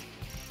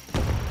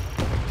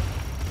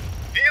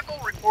 Vehicle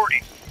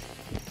reporting.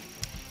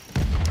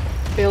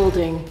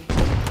 Building.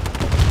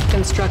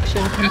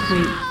 Construction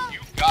complete. You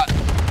got it.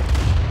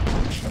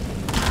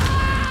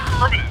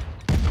 Affirmative.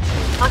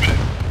 Affirmative.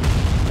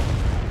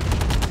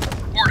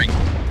 Reporting.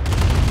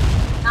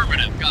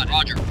 Affirmative. Got it.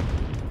 Roger.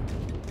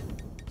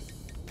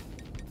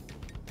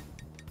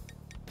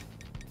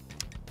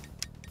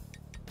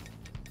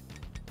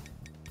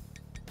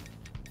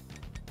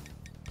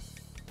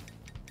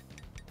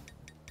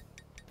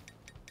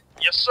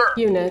 Yes, sir.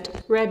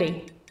 Unit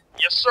ready.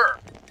 Yes, sir.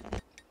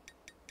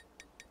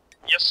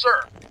 Yes,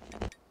 sir.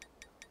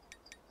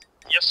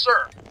 Yes,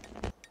 sir.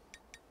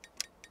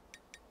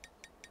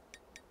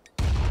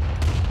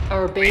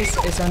 Our base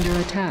is under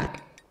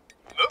attack.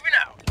 Moving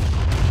out.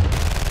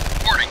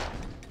 Reporting.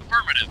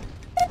 Affirmative.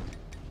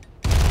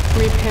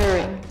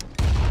 Repairing.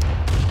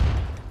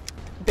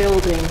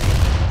 Building.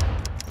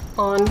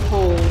 On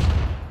hold.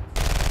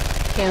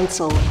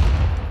 Cancel.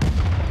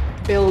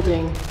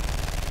 Building.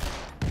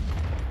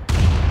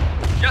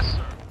 Yes,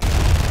 sir.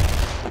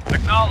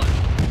 Acknowledge.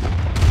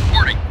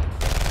 Reporting.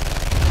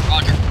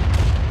 Roger.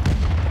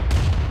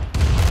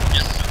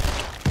 Yes, sir.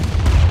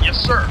 Yes,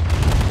 sir.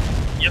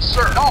 Yes,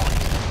 sir. Acknowledge.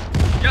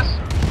 Yes,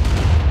 sir.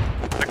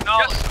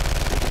 Acknowledge.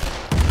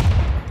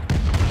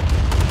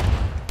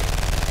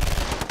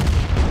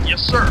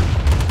 Yes, sir.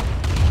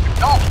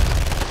 Acknowledge.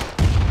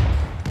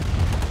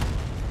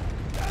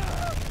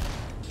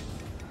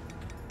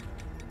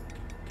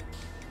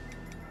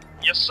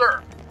 Yes,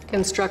 sir.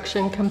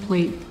 Construction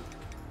complete.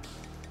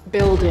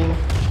 Building.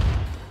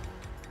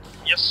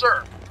 Yes,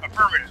 sir.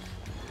 Affirmative.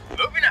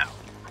 Moving out.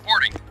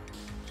 Reporting.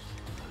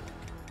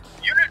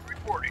 Unit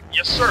reporting.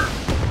 Yes, sir.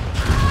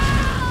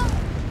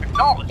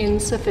 Acknowledge.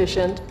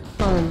 Insufficient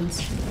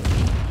funds.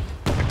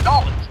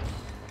 Acknowledge.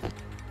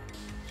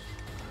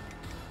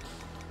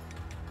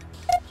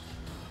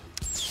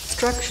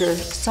 Structure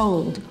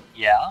sold.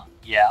 Yeah,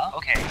 yeah,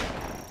 okay.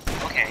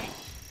 Okay.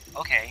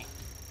 Okay.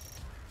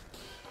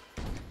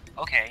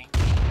 Okay.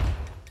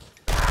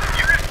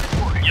 Unit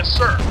reporting. Yes,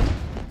 sir.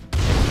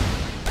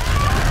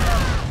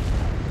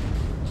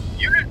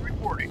 Unit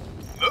reporting.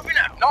 Moving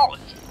out.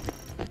 Acknowledge.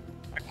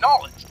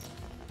 Acknowledge.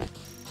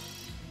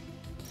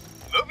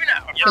 Moving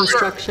out. Yes, sir.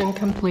 Construction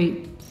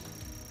complete.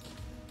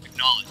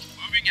 Acknowledge.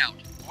 Moving out.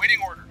 Waiting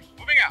orders.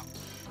 Moving out.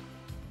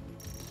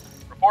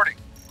 Reporting.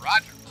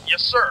 Roger.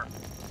 Yes, sir.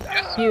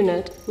 Yes, sir.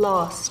 Unit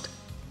lost.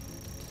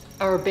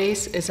 Our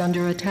base is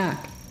under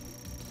attack.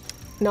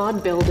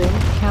 Nod building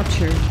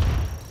captured.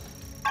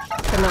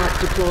 Cannot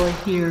deploy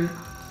here.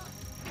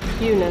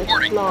 Unit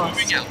Reporting. lost.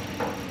 Moving out.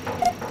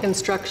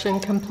 Construction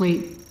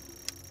complete.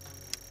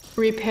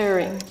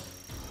 Repairing.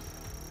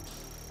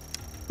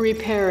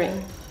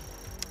 Repairing.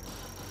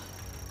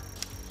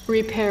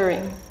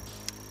 Repairing.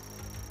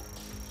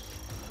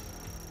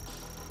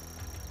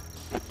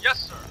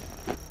 Yes, sir.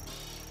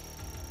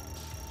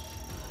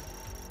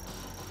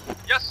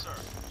 Yes, sir.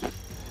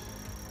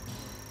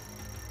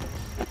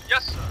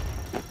 Yes, sir.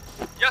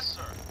 Yes,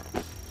 sir.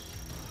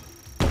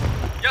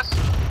 Yes,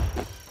 sir.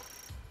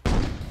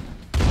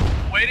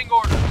 Waiting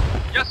order.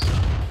 Yes, sir.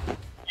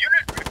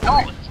 Unit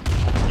acknowledged.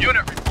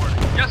 Unit reporting.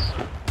 Yes,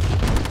 sir.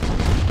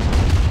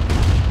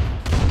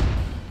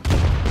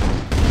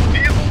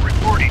 Vehicle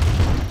reporting.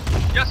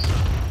 Yes, sir.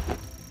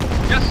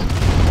 Yes, sir.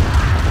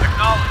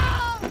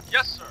 Acknowledged.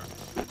 Yes, sir.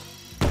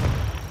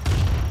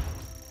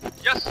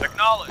 Yes,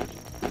 acknowledged.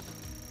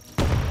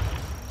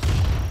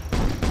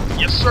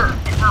 Yes, sir.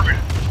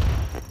 Affirmative.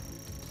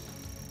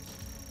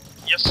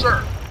 Yes,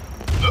 sir.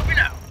 Moving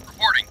out.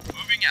 Reporting.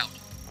 Moving out.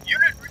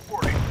 Unit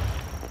reporting.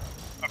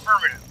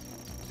 Affirmative.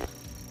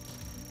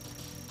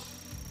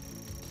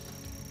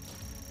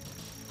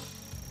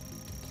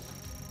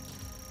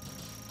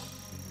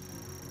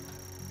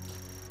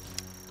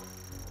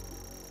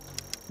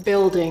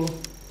 Building.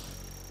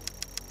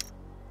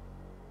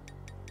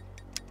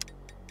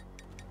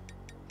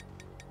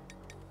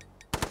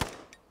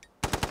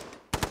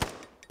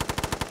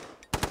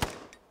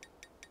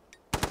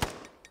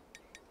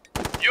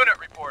 Unit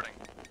reporting.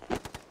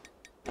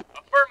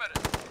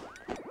 Affirmative.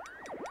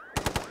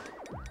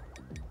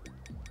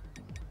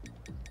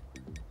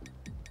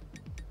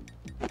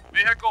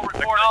 Vehicle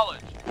reporting.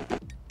 Acknowledged.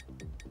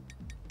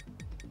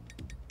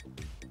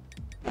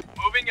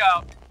 Moving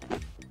out.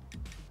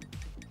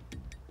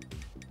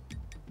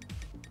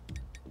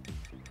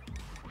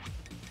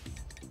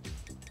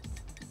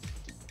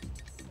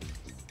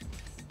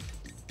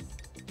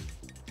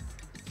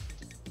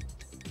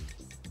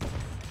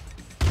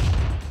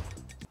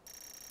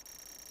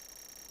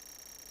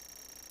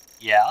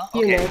 Yeah, okay.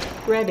 Unit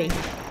ready.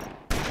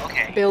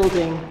 Okay.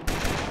 Building.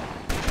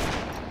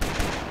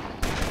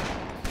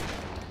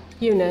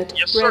 Unit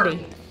Yes, sir.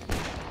 ready.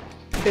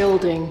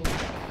 Building.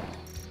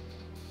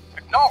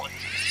 Acknowledged.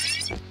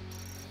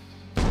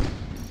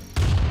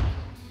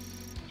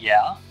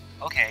 Yeah,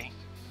 okay.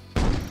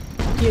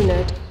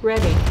 Unit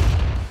ready.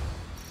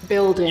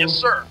 Building. Yes,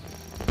 sir.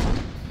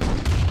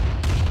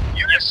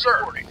 Unit yes, sir.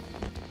 Reporting.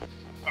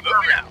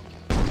 Moving out.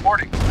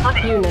 Reporting.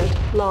 Affirmative. Unit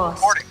lost.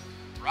 Reporting.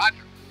 Roger.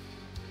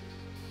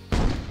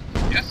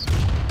 Yes, sir.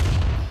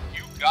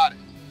 You got it.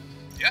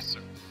 Yes, sir.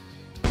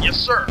 Yes,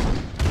 sir.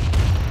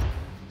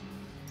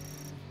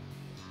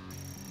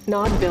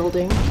 Not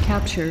building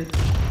captured.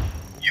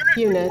 Unit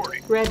Unit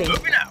ready.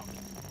 Moving out.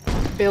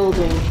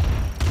 Building.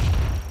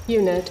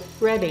 Unit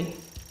ready.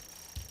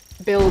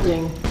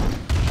 Building.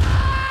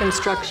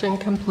 Construction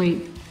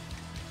complete.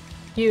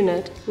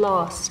 Unit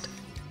lost.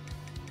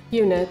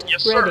 Unit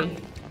Yes, sir. ready.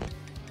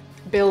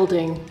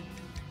 Building.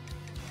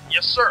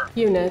 Yes, sir.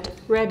 Unit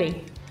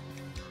ready.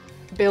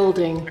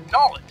 Building.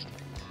 Acknowledged.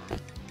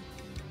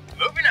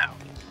 Moving out.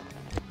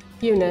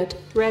 Unit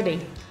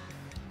ready.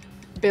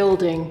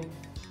 Building.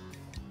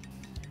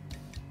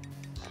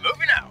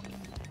 Moving out.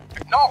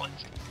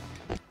 Acknowledged.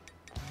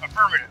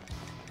 Affirmative.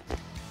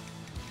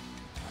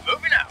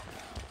 Moving out.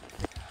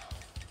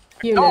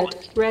 Unit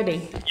Acknowledged.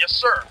 ready. Yes,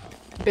 sir.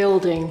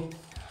 Building.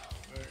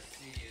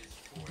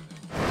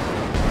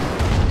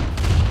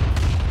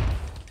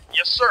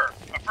 Yes, sir.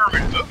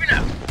 Affirmative. Moving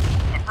out.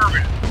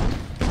 Affirmative.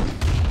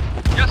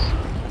 Yes,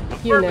 sir.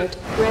 Affirmative. Unit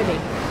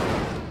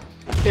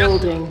ready.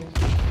 Building.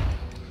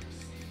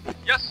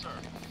 Yes, sir.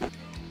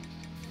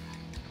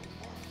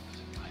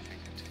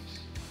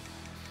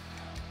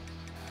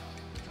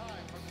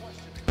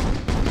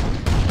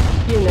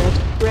 Unit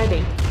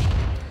ready.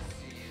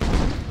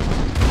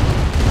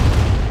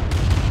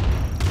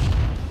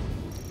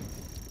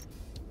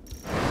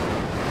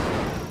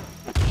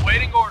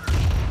 Waiting order.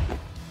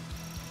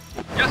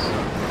 Yes,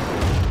 sir.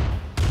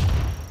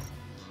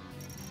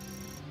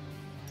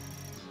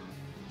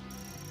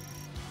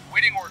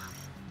 Waiting orders.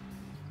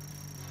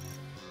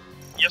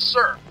 Yes,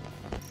 sir.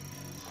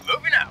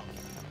 Moving out.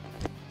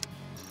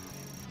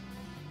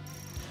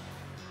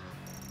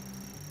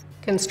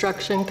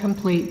 Construction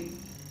complete.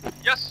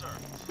 Yes,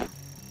 sir.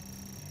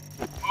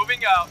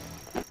 Moving out.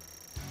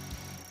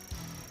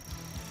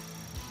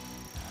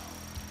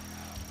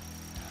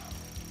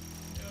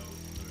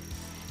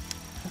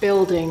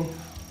 Building.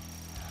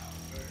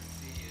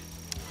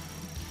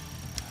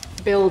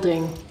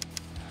 Building.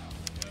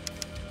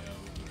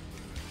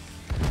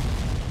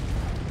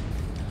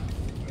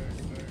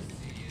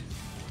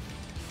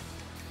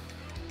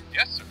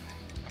 Yes, sir.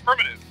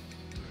 Affirmative.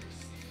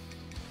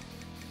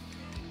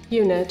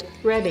 Unit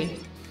ready.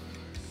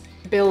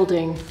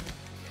 Building.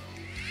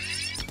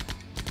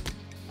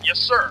 Yes,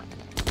 sir.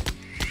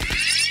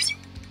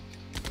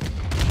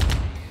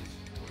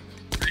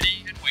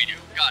 Ready and waiting.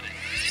 Got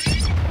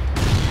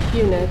it.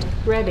 Unit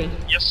ready.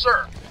 Yes,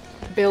 sir.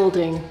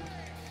 Building.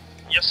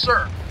 Yes,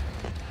 sir.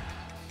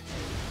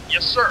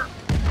 Yes, sir.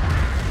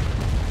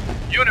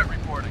 Unit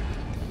reporting.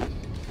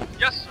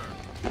 Yes,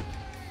 sir.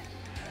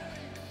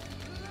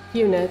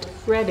 Unit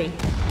ready.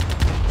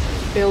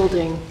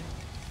 Building.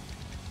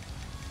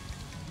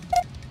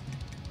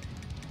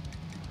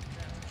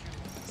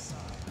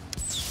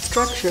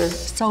 Structure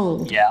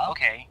sold. Yeah,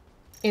 okay.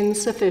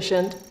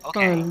 Insufficient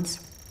Okay. funds.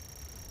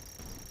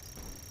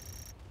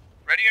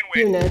 Ready and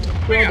waiting. Unit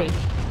Moving ready.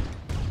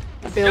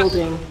 out.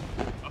 Building.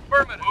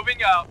 Affirmative.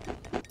 Moving out.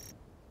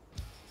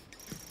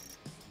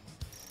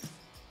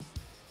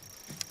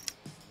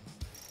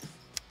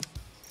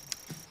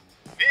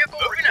 Vehicle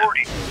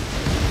reporting.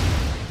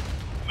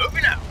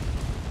 Moving out.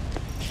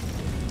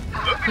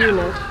 Moving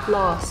Unit out.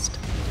 lost.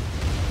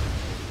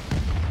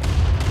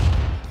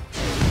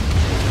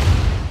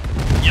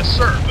 Yes,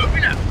 sir.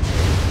 Moving out.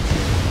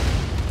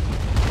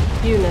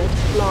 Unit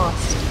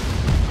lost.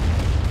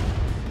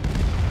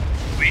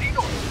 Waiting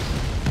orders.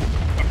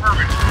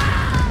 Affirmative.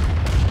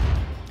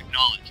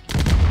 Acknowledged.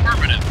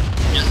 Affirmative.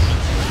 Yes, sir.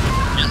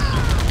 Yes, sir.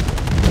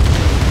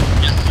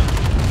 Yes, sir.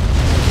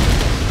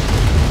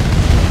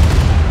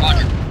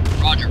 Roger.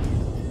 Roger.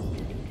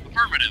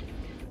 Affirmative.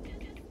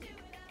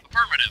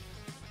 Affirmative.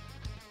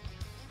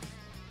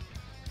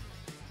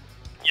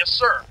 Yes,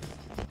 sir.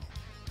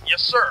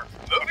 Yes, sir.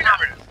 Moving out.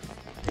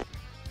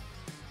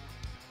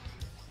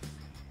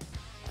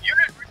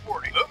 Unit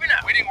reporting. Moving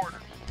out. Waiting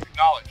orders.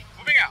 Acknowledged.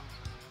 Moving out.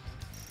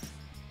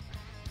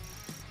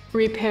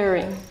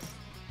 Repairing.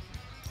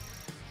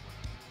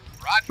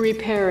 Roger.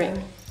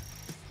 Repairing.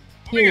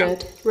 Moving out.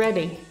 Unit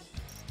ready.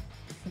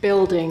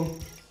 Building.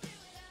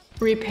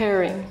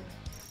 Repairing.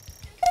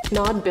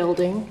 Not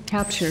building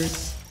captured.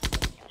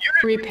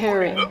 Unit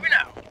Repairing. reporting. Moving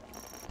out.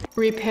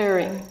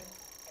 Repairing.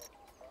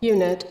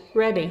 Unit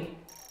ready.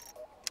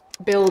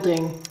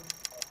 Building.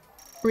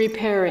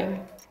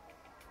 Repairing.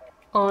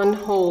 On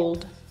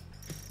hold.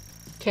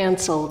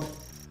 Cancelled.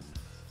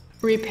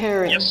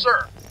 Repairing. Yes,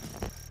 sir.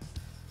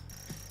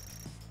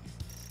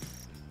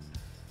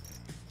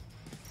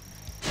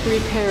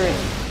 Repairing.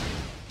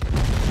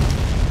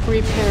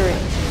 Repairing.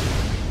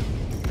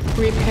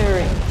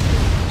 Repairing.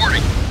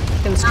 Reporting.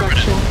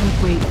 Construction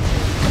complete.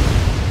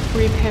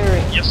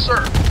 Repairing. Yes,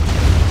 sir.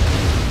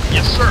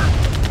 Yes, sir.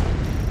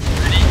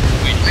 Ready?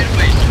 Wait, right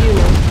away, sir.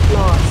 Unit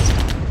lost.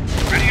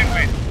 Ready and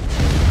waiting.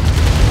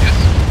 Yes,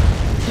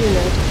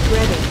 Unit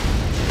ready.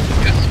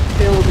 yes.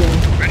 Building.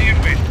 Ready and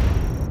waiting.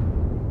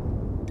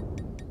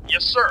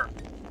 Yes, sir.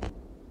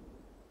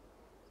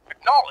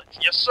 Acknowledge.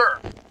 Yes, sir.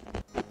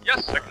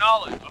 Yes,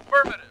 acknowledge.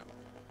 Affirmative.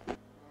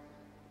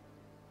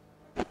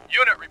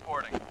 Unit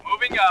reporting.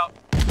 Moving out.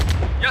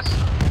 Yes,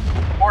 sir.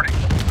 Reporting.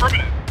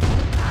 Affirmative.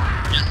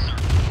 Yes, sir.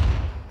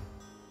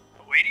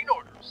 Awaiting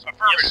orders.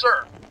 Affirmative. Yes,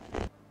 sir.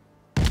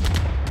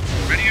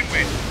 Ready and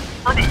waiting.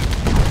 Affirmative.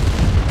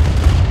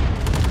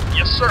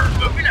 Yes, sir.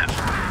 Moving out.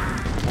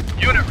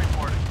 Unit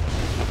reporting.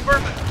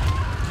 Affirmative.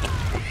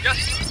 Yes,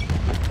 sir.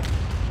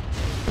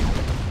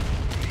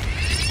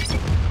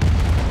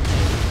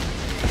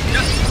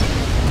 Yes, sir.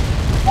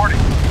 Reporting.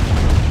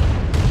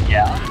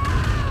 Yeah?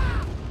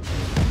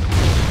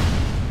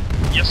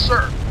 Yes,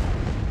 sir.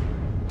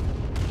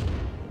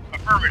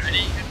 Affirmative.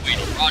 Ready and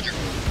waiting. Roger.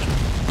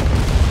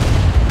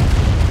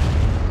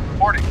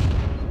 Reporting.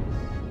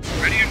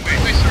 Ready and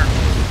waiting. Yes, sir.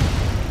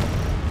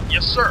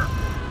 Yes, sir.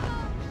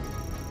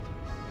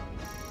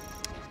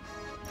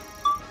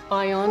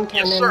 Ion Yes,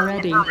 cannon sir.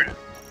 ready. Affirmative.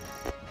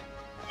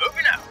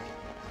 Moving out.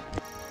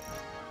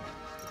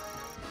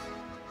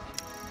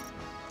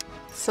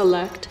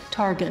 Select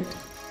target.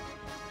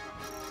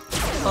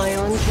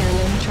 Ion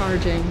cannon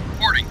charging.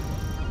 Reporting.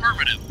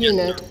 Affirmative.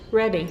 Unit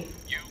ready.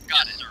 You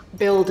got it, sir.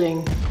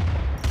 Building.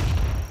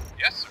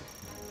 Yes, sir.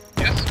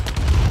 Yes, sir.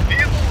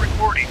 Vehicle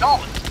reporting.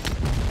 Knowledge.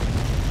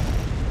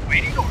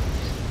 Waiting orders.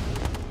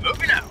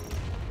 Moving out.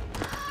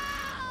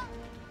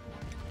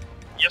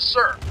 Yes,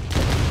 sir.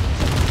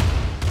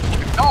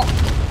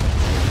 Acknowledge.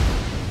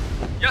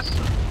 Yes,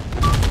 sir.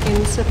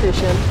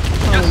 Insufficient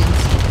Yes.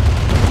 funds.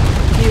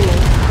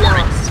 Unit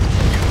lost.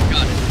 You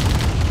got it.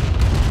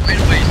 Right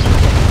away, sir.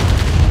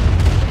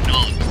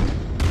 Acknowledge.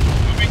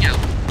 Moving out.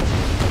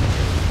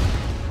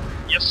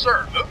 Yes,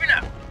 sir. Moving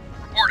out.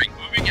 Reporting.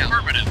 Moving out.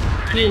 Affirmative.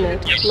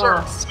 Unit Yes,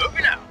 lost. sir.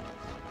 Moving out.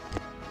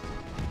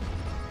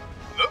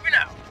 Moving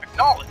out.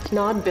 Acknowledge.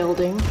 Not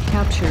building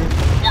captured.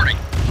 Reporting.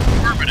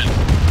 Affirmative.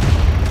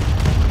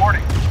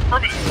 Reporting.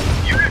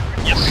 Affirmative. Unit.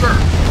 Yes, sir.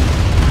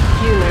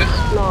 Unit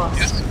Yes. lost.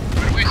 Yes.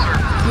 Right away, sir.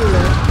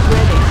 Unit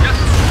ready. Yes.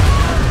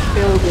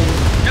 Building.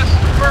 Yes.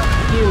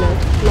 Affirmative. Unit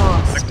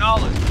lost.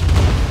 Acknowledge.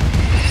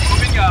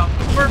 Moving out.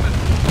 Affirmative.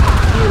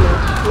 Unit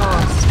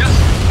lost. Yes.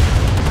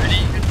 Ready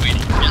and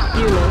waiting. Yes, sir.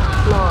 Unit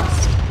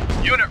lost.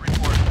 Unit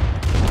reporting.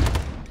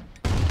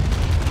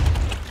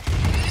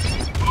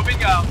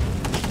 Moving out.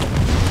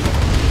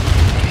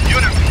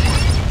 Unit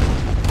reporting.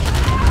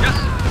 Yes.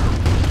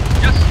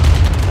 Yes.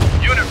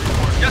 Unit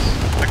report. Yes.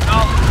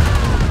 Acknowledge.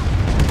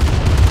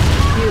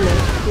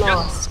 Unit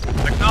lost.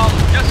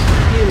 Acknowledge. Yes.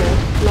 Unit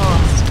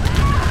lost.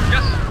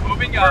 Yes.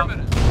 Moving out.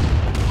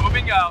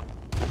 Moving out.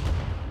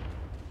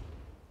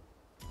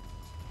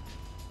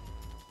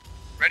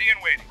 Ready and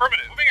waiting.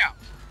 Affirmative. Moving out.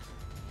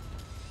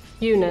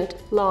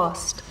 Unit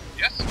lost.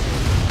 Yes.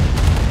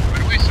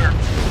 Right away, sir.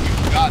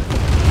 You got it.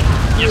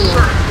 Yes, Unit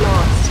sir.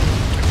 lost.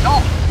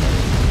 Acknowledge.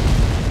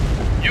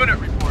 Unit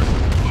report.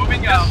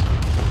 Moving out.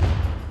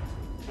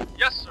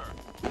 Yes, sir.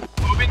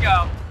 Moving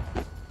out.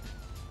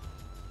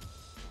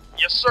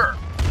 Yes, sir.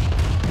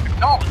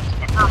 Acknowledge.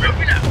 Affirmative.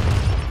 Moving out.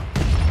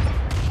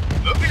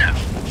 Moving out.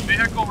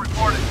 Vehicle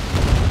reporting.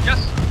 Yes,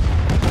 sir.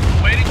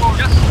 Waiting order.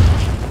 Yes, sir.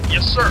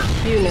 Yes, sir.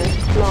 Unit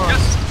Yes.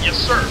 lost. Yes,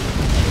 sir.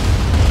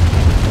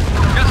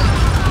 Yes, sir.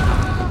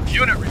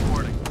 Unit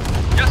reporting.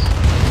 Yes, sir.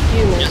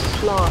 Unit Yes,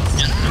 sir. lost.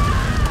 Yes, sir.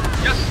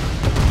 Yes, sir.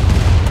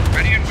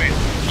 Ready and waiting.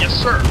 Yes,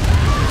 sir.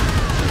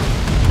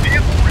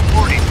 Vehicle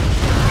reporting.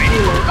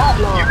 Waiting Unit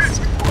for lost. Unit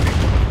reporting.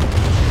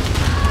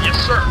 Yes,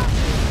 sir.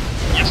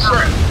 Yes,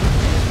 sir.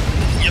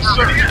 Yes,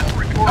 sir. Vehicle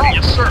reporting.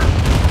 Yes, sir.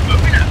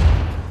 Moving out.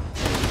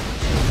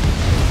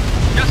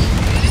 Yes.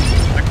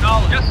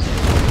 Acknowledge. Yes.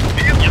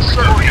 Vehicle yes,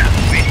 sir. Waiting.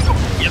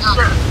 Yes,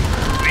 sir.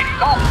 Waiting.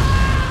 Knowledge.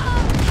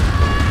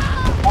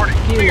 Reporting.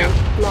 Moving Unit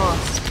out.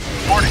 lost.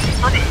 Reporting.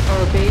 Affirmative.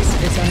 Our base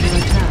is under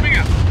Moving attack.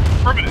 out.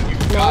 Affirmative. You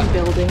got Non it.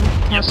 building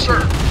Yes, sir.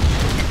 captured.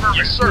 Affirmative.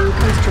 Yes, sir. New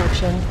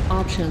construction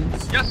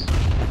options. Yes,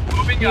 sir.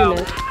 Moving out.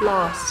 Unit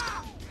lost.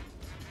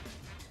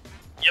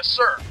 Yes,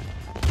 sir.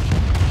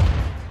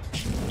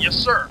 Yes,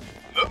 sir.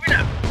 Moving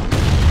out.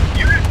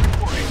 Unit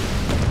reporting.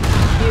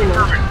 Unit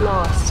Affirmative.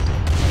 lost.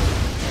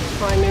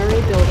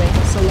 Primary building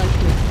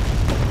selected.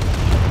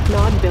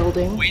 Not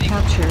building Waiting.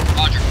 captured.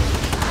 Roger.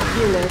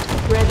 Unit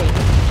ready.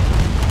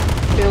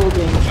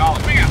 Building. Moving out.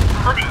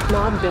 Affirmative.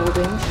 Not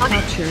building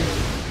captured.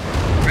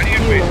 Ready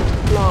and waiting.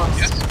 Unit lost.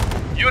 Yes.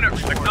 Unit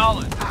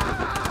acknowledged.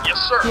 Yes,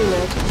 sir.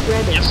 Unit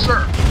ready. Yes, sir.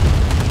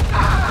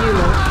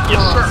 Unit Yes,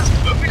 lost.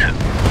 sir. Moving out.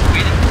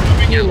 Waiting.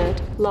 Moving out.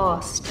 Unit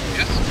lost.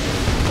 Yes.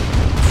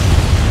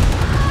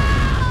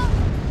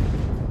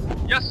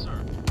 Yes,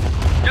 sir.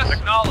 Yes,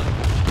 acknowledged.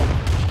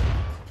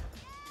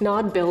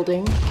 Not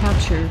building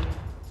captured.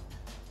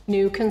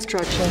 New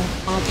construction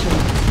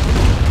options.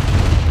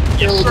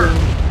 Yes, sir.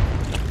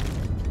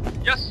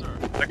 Building. Yes, sir.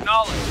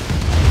 Acknowledged.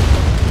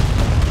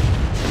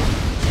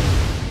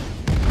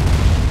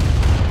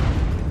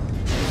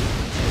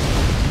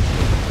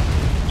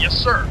 Yes,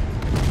 sir.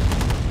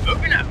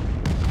 Moving out.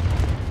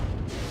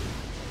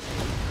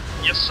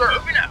 Yes, sir.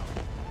 Moving out.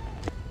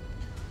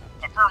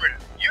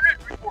 Affirmative. Unit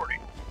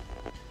reporting.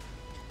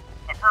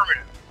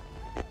 Affirmative.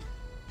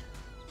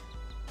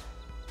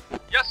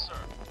 Yes,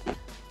 sir.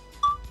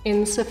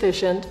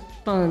 Insufficient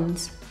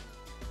funds.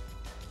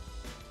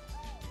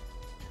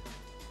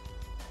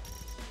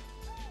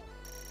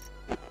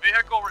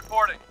 Vehicle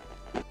reporting.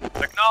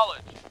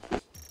 Acknowledged.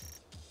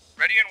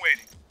 Ready and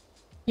waiting.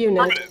 Unit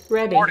Affirmative.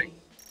 ready. Reporting.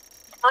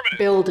 Affirmative.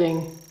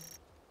 Building.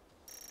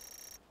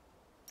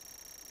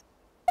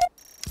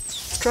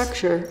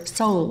 Structure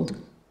sold.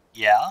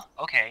 Yeah,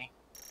 okay.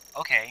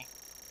 Okay.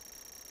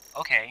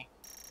 Okay.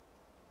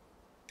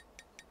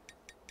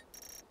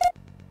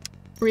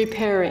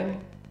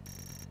 Repairing.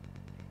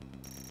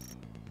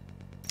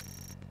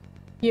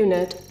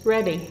 Unit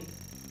ready.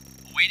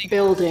 Awaiting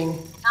Building.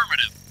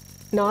 affirmative.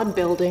 Not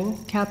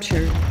building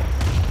captured.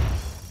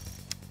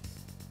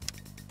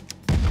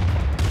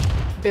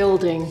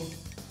 Building.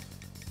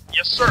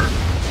 Yes, sir.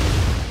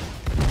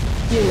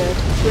 Unit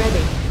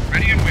ready.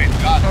 Ready and waiting.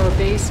 Got it. Our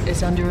base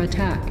is under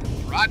attack.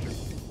 Roger.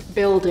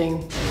 Building.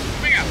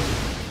 Moving out.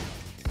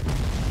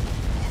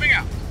 Moving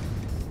out.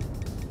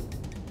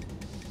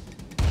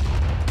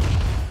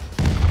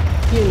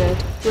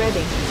 Unit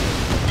ready.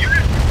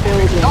 Unit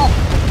Building. no.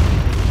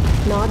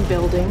 Not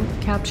building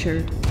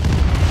captured.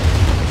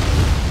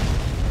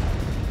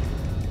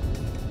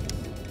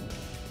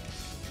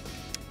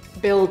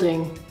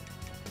 Building.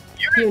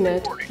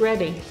 Unit reporting.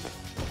 ready.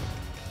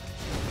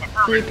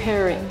 Affirmative.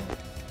 Repairing.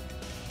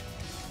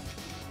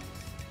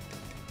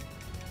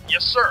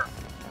 Yes, sir.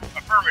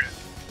 Affirmative.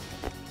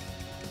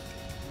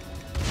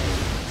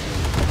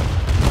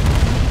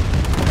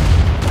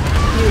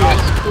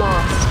 Unit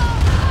lost.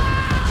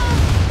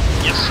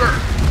 Yes, sir.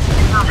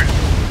 Affirmative.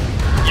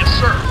 Yes,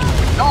 sir.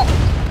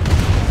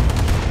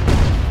 Acknowledged.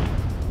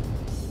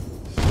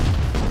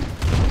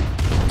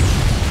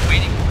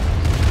 Waiting.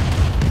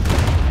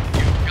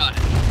 You got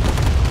it.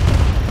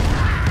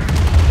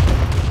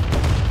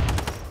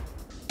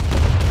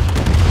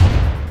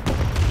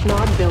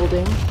 Not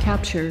building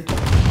captured.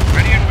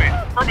 Ready and waiting.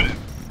 Affirmative.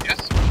 Yes,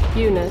 sir.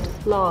 Unit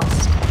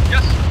lost.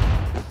 Yes, sir.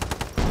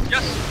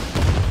 Yes,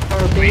 sir.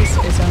 Our base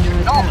is under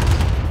attack.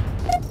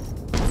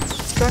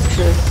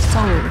 Structure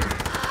sold.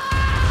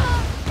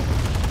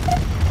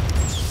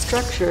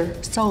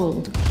 Structure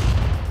sold.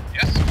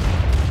 Yes, sir.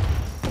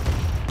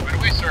 Right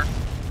away, sir.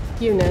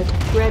 Unit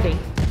ready.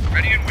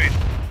 Ready and waiting.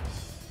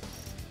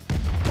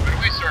 Right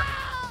away, sir.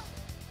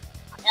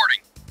 Reporting.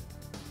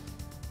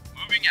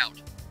 Moving out.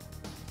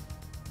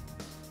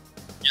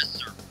 Yes,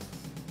 sir.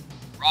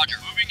 Roger,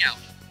 moving out.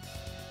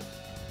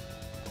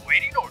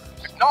 Awaiting orders.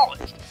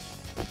 Acknowledged.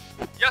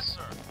 Yes,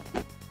 sir.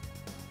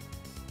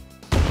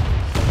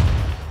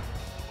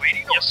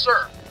 Awaiting orders. Yes,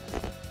 sir.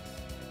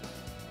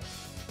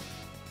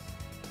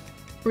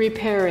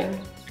 Repairing.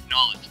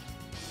 Acknowledged.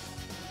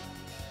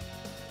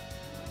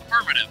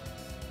 Affirmative.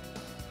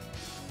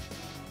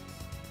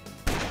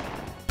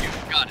 You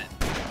got it.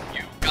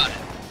 You got it.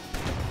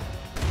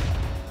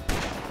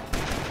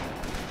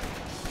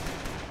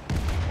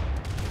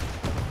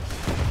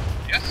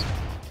 Yes, sir.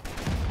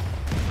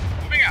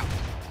 Moving out.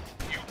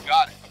 You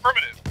got it.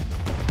 Affirmative.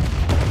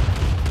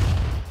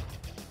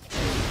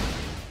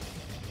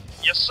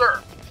 Yes,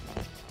 sir.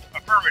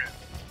 Affirmative.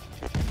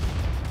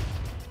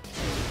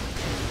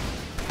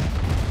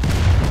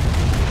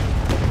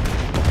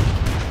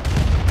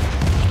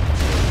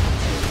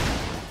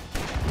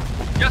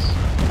 Yes,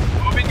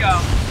 sir. Moving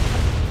out.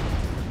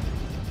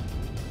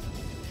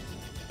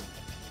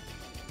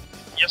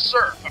 Yes,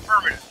 sir.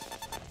 Affirmative.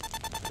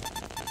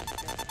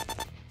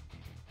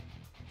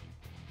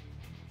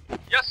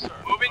 Yes, sir.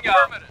 Moving out.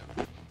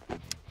 Affirmative.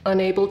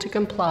 Unable to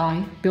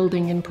comply.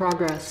 Building in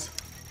progress.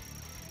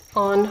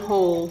 On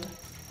hold.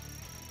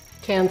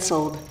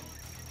 Cancelled.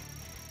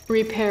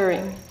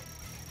 Repairing.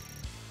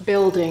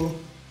 Building.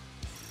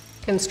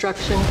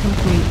 Construction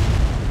complete.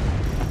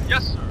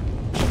 Yes,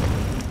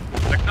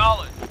 sir.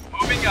 Acknowledged.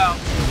 Moving out.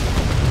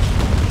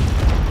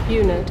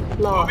 Unit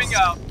lost. Moving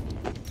out.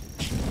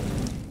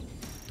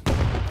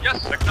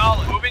 Yes,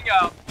 acknowledged. Moving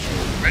out.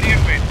 Ready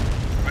and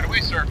waiting. Right away,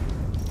 sir.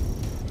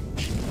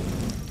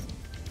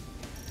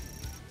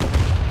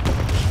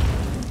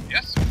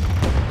 Yes, sir.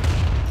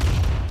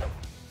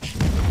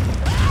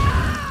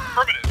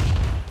 Affirmative.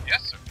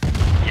 Yes, sir.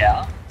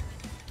 Yeah?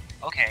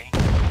 Okay.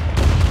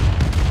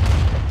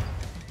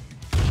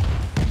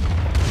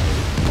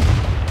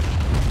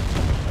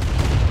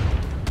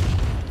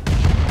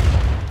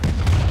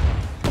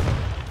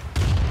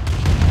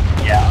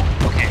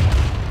 Yeah, okay.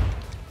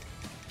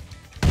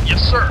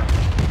 Yes, sir.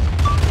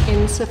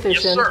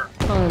 Insufficient Yes, sir.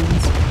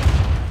 funds.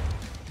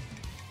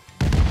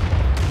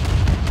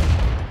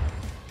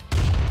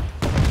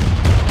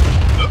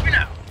 Moving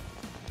out.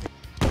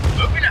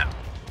 Moving out.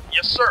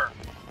 Yes, sir.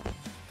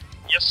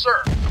 Yes,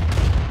 sir.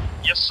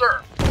 Yes,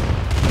 sir.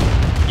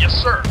 Yes,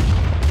 Yes, sir.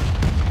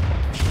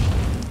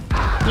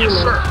 Yes, Unit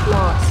sir.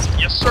 lost.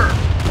 Yes, sir.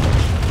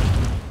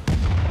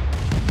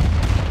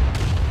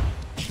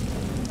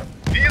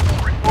 Vehicle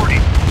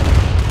reporting.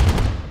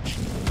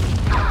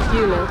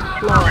 Unit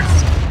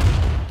lost.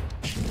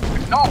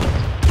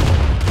 Acknowledged.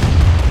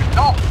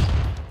 Acknowledged.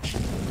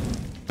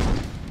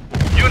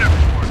 Unit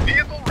report.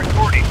 Vehicle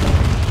reporting.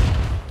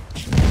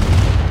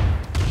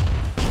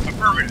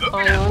 Affirmative.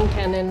 Moving out. Ion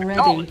cannon ready.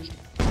 Acknowledged.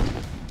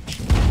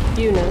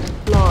 Unit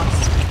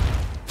lost.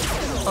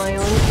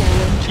 Ion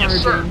cannon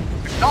Yes, sir. charging.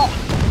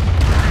 Acknowledged.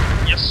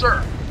 Yes,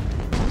 sir.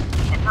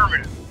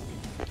 Affirmative.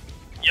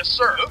 Yes,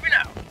 sir. Moving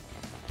out.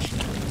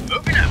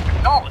 Moving out.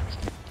 Acknowledged.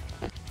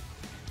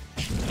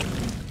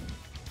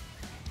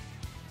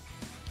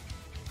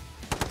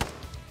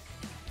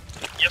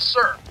 Yes,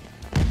 sir.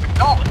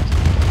 Acknowledged.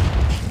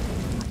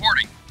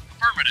 Reporting.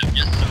 Affirmative.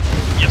 Yes, sir.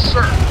 Yes,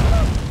 sir.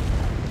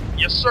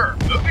 Yes, sir.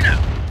 Moving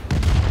out.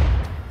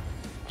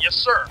 Yes,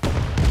 sir.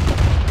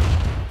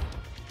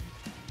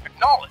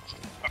 Acknowledged.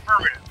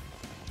 Affirmative.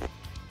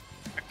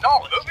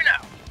 Acknowledged. Moving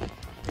out.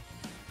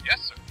 Yes,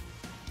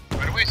 sir.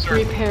 Right away, sir.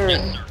 Repairing.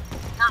 Yes, sir.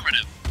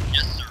 Affirmative.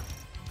 Yes, sir.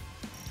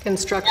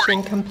 Construction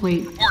Reporting.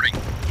 complete. Reporting.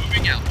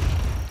 Moving out.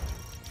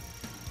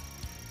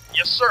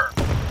 Yes, sir.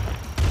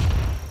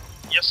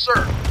 Yes,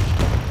 sir.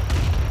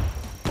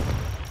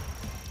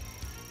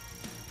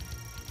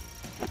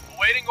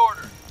 Awaiting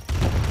orders.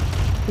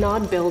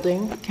 Nod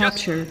building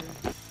captured.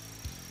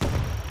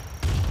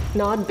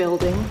 Nod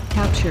building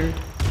captured.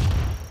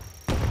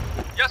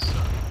 Yes,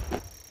 sir.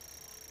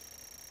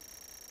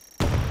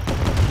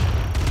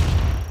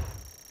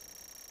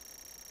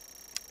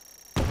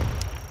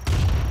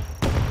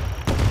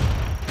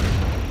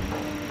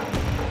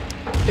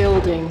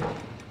 Building.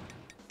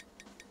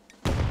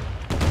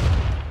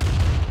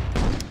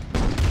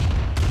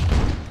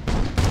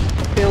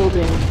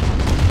 Building.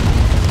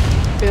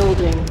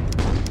 Building.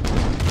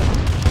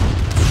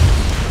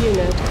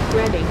 Unit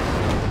ready.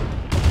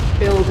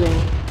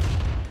 Building.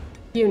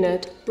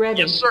 Unit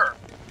ready. Yes, sir.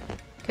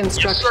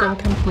 Construction Yes,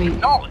 sir. complete.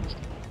 Acknowledged.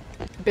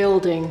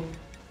 Building.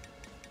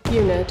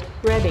 Unit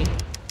ready.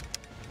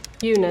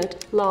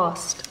 Unit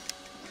lost.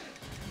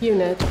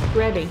 Unit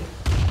ready.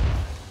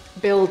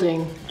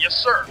 Building. Yes,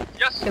 sir.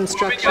 Yes, sir.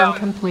 Construction Moving out.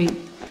 complete.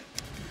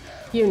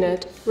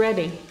 Unit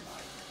ready.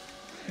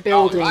 Acknowledged.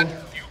 Building.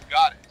 You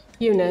got it.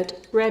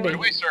 Unit ready. Right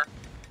away, sir.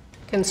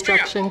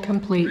 Construction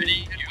complete.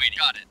 Ready. And we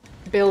got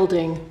it.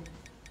 Building.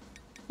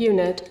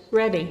 Unit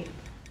ready.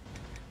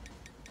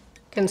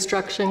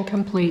 Construction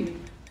complete.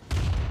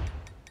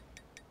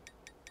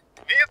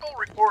 Vehicle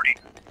reporting.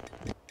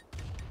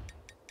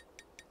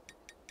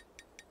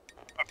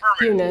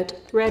 Affirmative.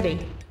 Unit ready.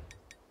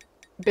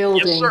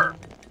 Building. Yes, sir.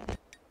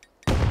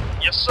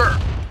 Yes, sir.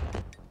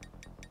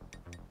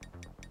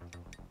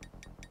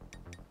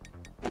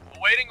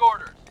 Awaiting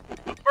orders.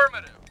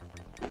 Affirmative.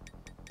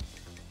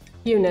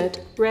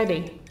 Unit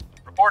ready.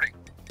 Reporting.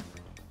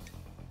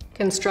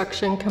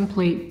 Construction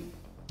complete.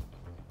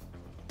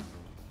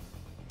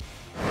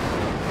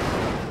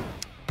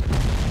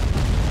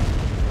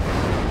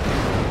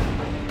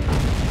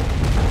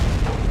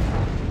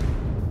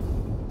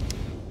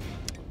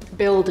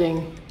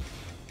 Building.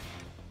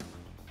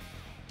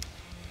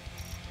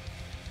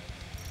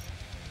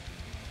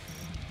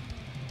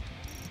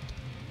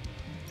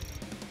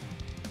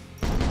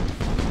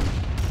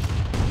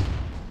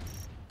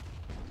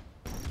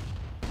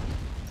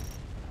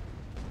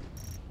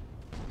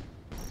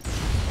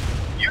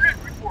 Unit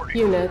reporting.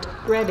 Unit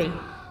ready.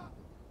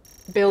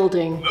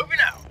 Building. Moving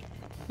out.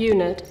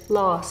 Unit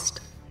lost.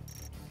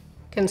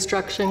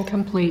 Construction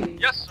complete.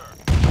 Yes, sir.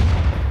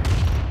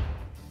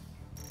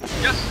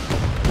 Yes,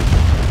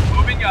 sir.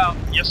 Moving out.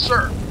 Yes,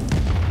 sir.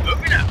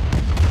 Moving out.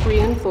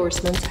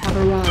 Reinforcements have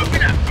arrived.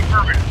 Moving out.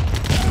 Affirmative.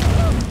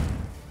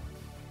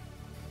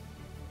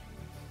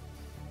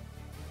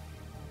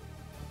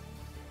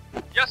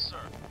 Yes,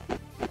 sir.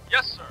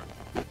 Yes,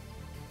 sir.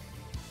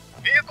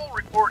 Vehicle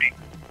reporting.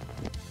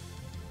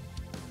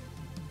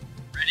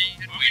 Ready.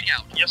 And moving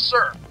out. Yes,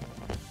 sir.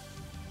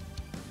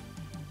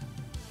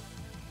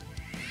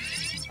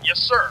 Yes,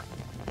 sir.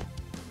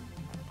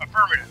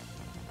 Affirmative.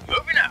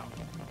 Moving out.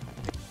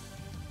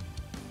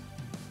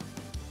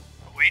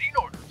 Awaiting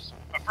orders.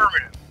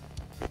 Affirmative.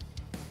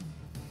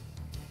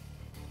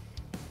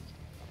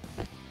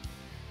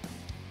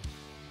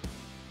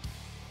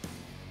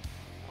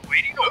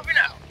 Awaiting orders. Moving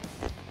out.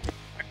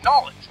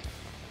 Acknowledged.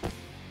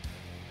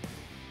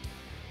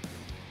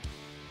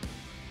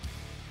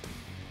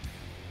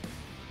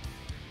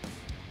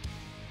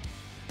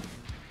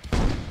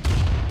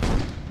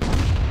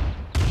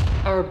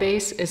 Our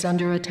base is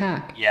under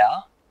attack.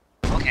 Yeah?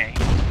 Okay.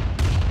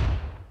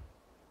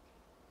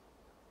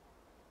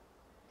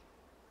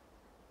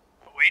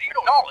 Awaiting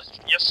orders. Acknowledged.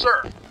 Yes,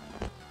 sir.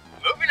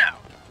 Moving out.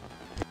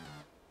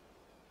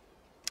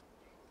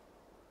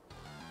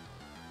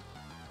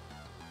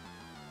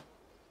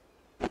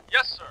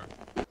 Yes,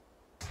 sir.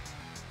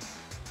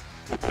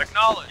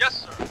 Acknowledged.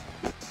 Yes,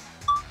 sir.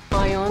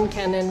 Ion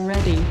cannon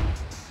ready.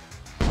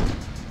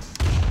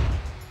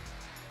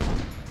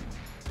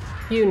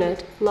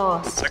 Unit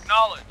lost.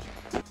 Acknowledged.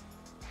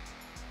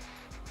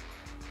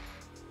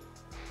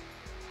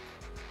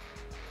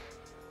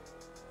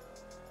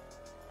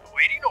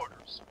 Awaiting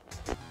orders.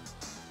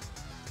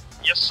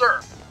 Yes,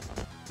 sir.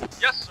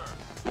 Yes,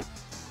 sir.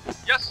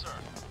 Yes,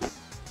 sir.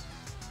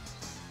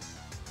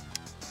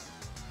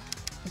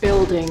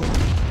 Building.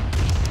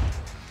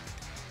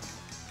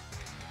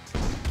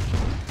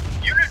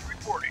 Unit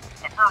reporting.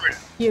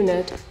 Affirmative.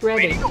 Unit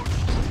ready. Awaiting orders.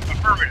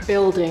 Affirmative.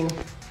 Building.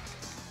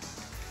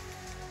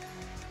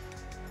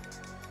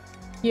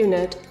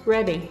 Unit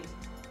ready.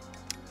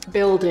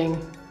 Building.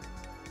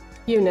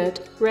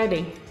 Unit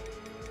ready.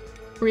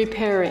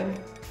 Repairing.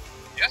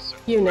 Yes, sir.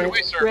 Right Unit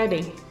away, sir.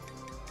 ready.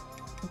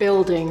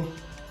 Building.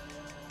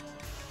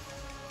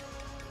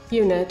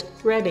 Unit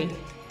ready.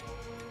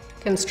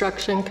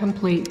 Construction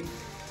complete.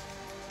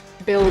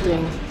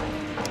 Building.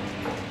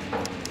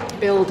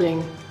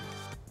 Building.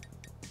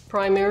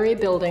 Primary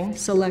building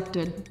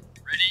selected.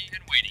 Ready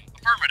and waiting.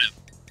 Affirmative.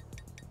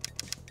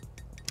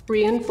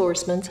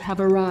 Reinforcements have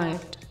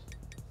arrived.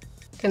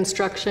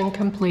 Construction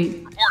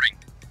complete. Reporting.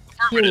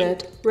 Affirmative.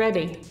 Unit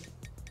ready.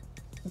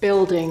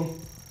 Building.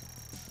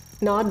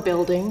 Nod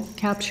building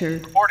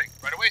captured. Reporting.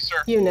 Right away, sir.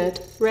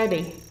 Unit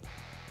ready.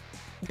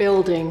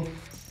 Building.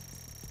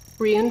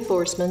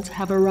 Reinforcements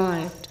have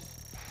arrived.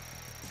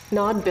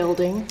 Nod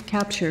building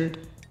captured.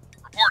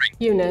 Reporting.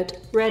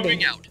 Unit ready.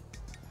 Moving out.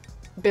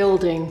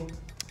 Building.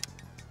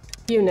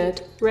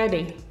 Unit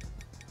ready.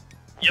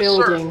 Yes,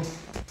 Building. sir.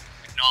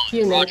 Acknowledged.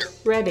 Unit Roger.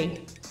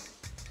 ready.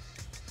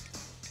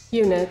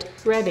 Unit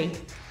ready.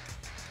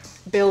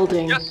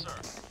 Building. Yes,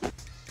 sir.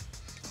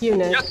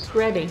 Unit Yes, sir.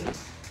 ready.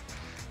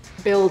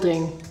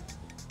 Building.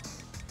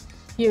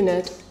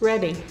 Unit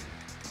ready.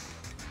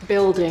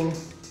 Building.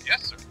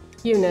 Yes, sir.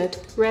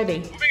 Unit ready.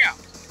 Moving out.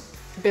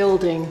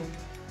 Building.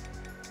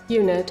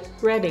 Unit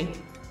ready.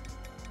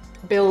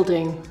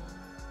 Building.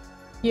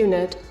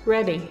 Unit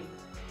ready.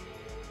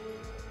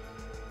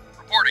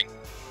 Reporting.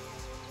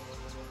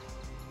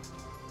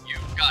 You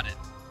got it.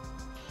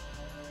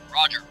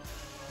 Roger.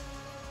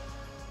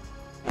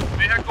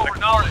 Vehicle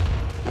acknowledged.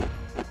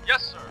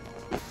 Yes,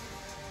 sir.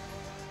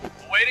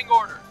 Awaiting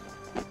orders.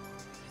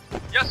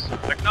 Yes, sir.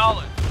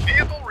 Acknowledged.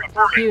 Vehicle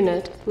reporting.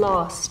 Unit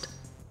lost.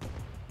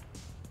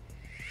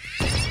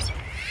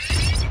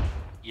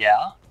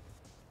 Yeah?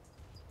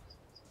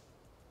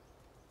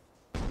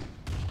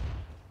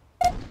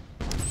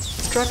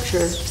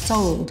 Structure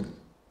sold.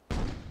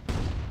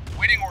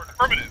 Waiting order.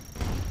 Affirmative.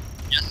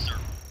 Yes, sir.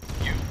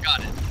 You got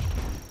it.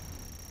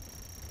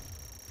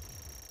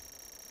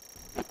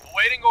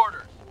 Awaiting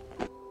orders.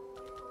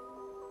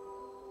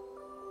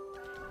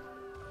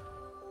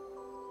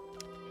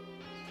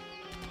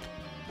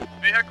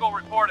 Vehicle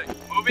reporting.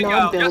 Moving Nod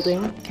out. Yes,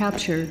 building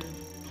captured.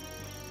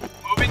 sir.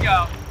 Moving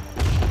out.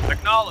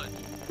 Acknowledged.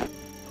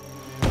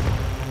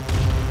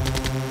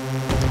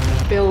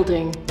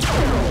 Building.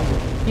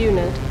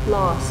 Unit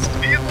lost.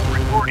 Vehicle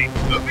reporting.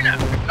 Moving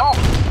out.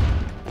 Acknowledged.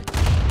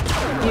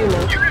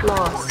 Unit Unit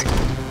lost.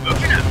 reporting.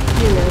 Moving out.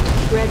 Unit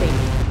ready.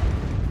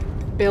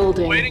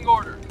 Building. Awaiting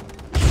orders.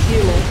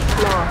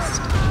 Unit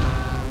lost.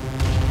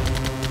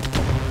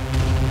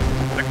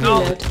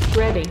 Acknowledged. Unit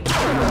ready.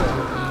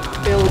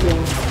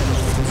 Building.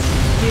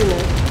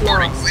 Unit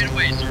Reporting. lost. Right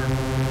away, sir.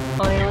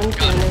 Ion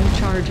cannon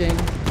charging.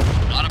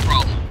 Not a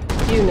problem.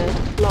 Unit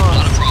Not a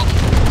lost. problem.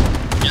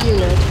 Yes, sir.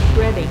 Unit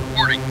ready.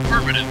 Reporting.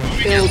 Affirmative.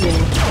 Moving Building.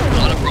 out.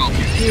 Not a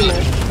problem.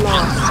 Unit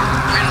lost.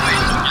 Right away,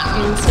 sir. Yes,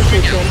 sir.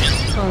 Insufficient Moving out. Yes,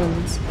 sir.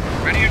 funds.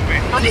 Ready and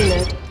waiting.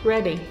 Unit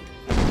ready.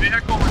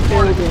 Vehicle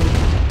reporting. Building.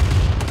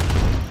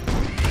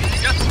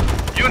 Yes, sir.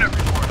 Unit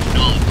reporting.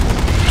 Acknowledged.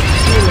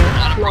 Not Unit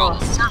a problem.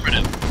 lost.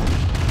 Affirmative.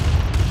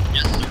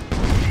 Yes, sir.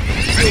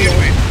 Ready and Unit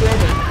waiting.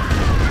 ready.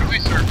 Right away,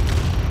 sir.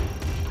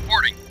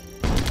 Reporting.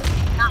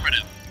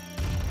 Affirmative.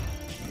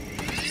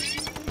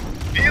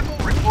 Vehicle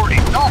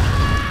reporting.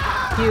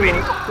 Knowledge.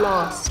 Unit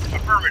lost.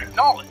 Affirmative.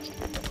 Knowledge.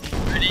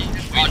 Ready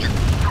and Roger.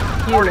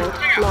 Unit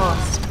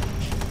lost.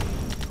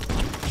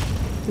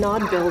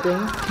 Nod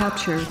building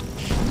captured.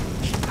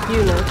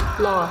 Unit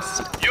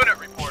lost. Unit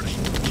reporting.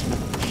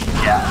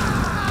 Yeah?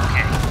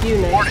 Okay.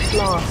 Unit Reporting.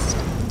 lost.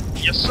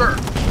 Yes, sir.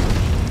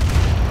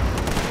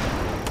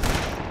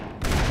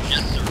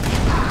 Yes, sir.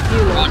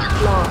 Unit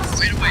Roger. lost.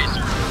 Right away,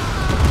 sir.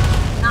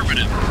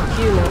 Affirmative.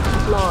 Unit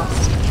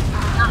lost.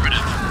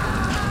 Affirmative.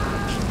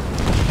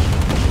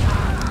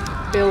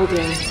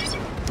 Building.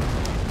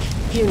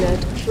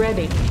 Unit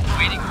ready.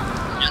 Waiting.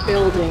 Yes, sir.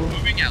 Building.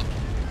 Moving out.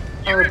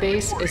 Our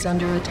base is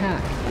under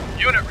attack.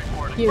 Unit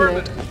reporting.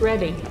 Unit Affirmative.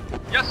 ready.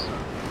 Yes, sir.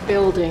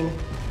 Building.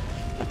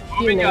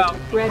 Moving Unit out.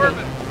 ready.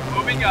 Affirmative.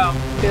 Moving out.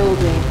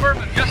 Building.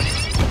 Affirmative. Yes,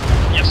 sir.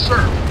 Yes, sir.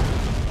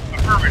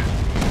 Affirmative.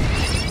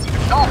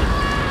 Acknowledged.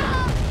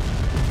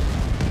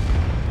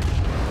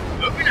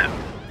 Moving out.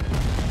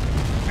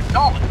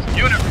 Acknowledged.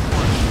 Unit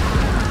reporting.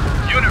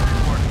 Unit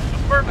reporting.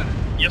 Affirmative.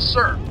 Yes,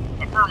 sir.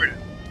 Affirmative.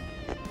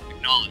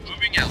 Acknowledged.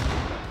 Moving out.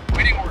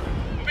 Waiting order.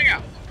 Moving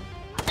out.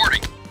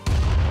 Reporting.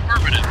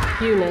 Affirmative.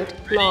 Unit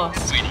Ready lost.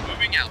 and waiting.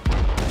 Moving out.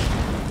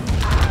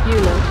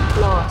 Unit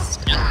lost.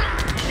 Yes,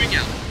 sir. Moving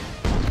out.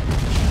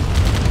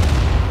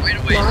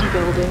 away, Log sir.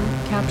 building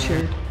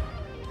captured.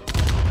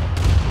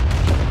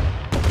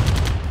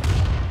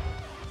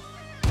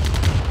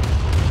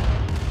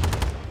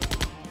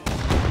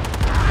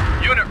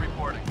 Unit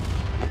reporting.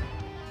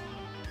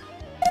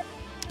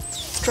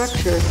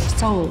 Structure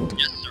sold.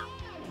 Yes, sir.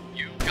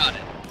 You got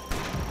it.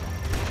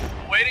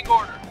 Awaiting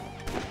order.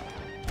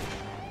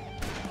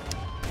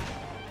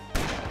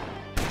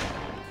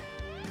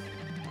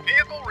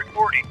 Vehicle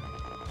reporting.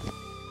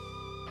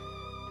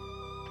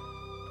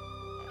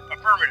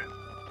 Affirmative.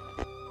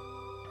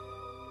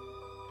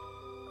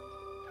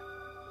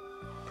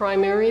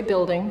 Primary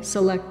building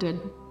selected.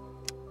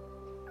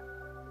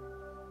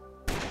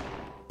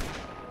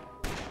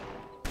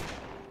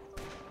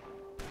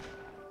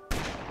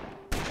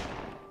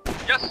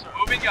 Yes, sir.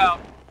 Moving out.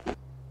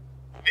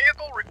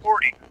 Vehicle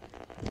reporting.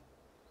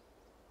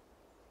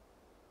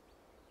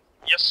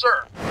 Yes,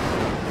 sir.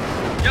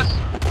 Yes,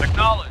 sir.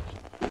 Acknowledged.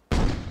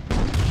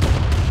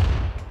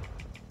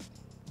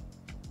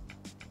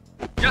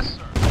 Yes,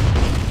 sir.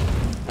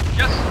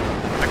 Yes,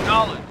 sir.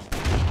 Acknowledged.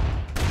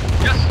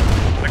 Yes,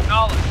 sir.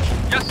 Acknowledged.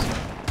 Yes, sir.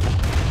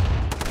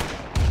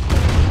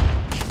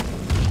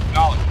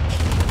 Acknowledged.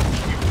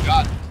 You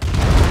got it.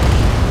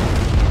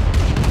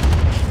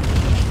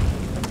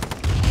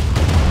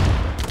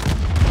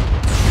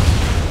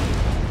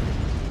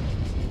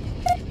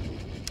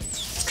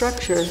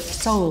 Structure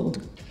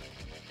sold.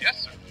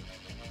 Yes, sir.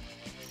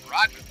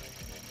 Roger.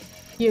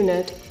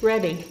 Unit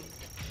ready.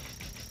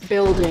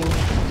 Building.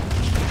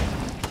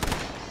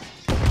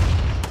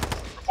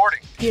 Reporting.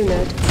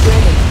 Unit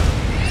ready.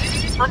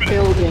 Affirmative.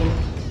 Building.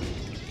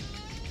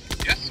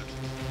 Yes, sir.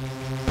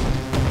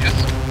 Yes,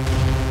 sir.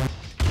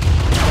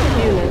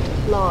 Unit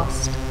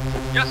lost.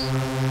 Yes, sir.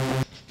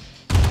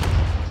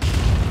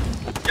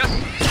 Yes, sir.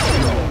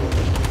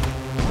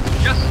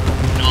 Yes, sir.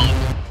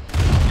 Acknowledged.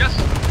 Yes,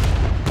 sir.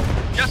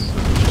 Yes,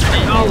 sir.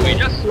 Acknowledged. Unit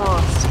Yes, sir.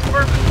 lost.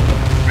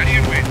 Affirmative. Ready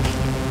and waiting.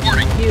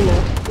 Reporting.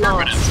 Unit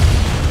Affirmative. lost.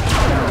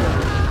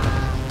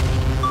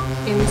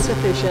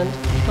 Insufficient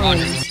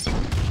Roger. funds.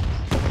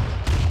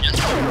 Yes,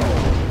 sir.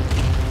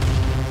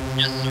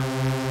 Yes, sir.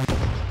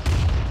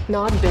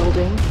 Not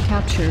building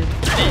captured.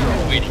 Ready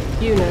and waiting.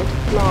 Unit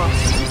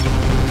lost.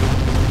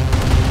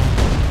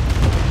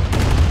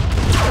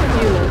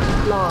 Unit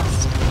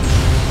lost.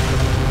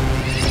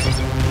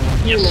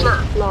 Yes, Unit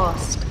sir.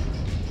 lost.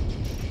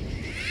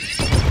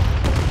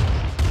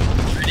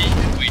 Ready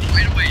and waiting.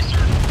 Right away,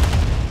 sir.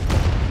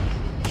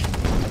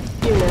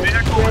 Unit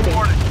Vehicle ready.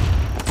 reporting.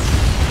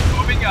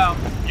 Moving out.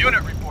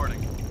 Unit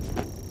reporting.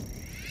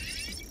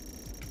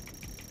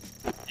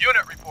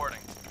 Unit reporting.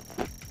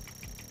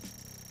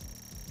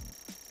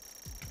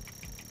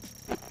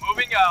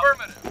 Moving out.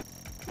 Affirmative.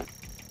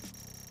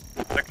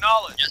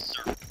 Acknowledged. Yes,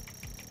 sir.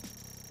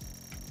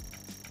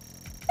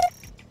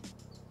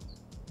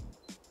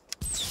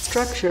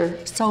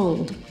 Structure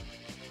sold.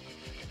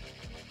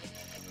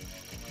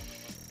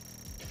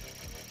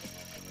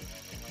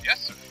 Yes,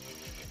 sir.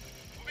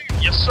 Moving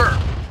out. Yes, sir.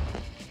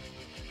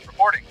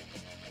 Reporting.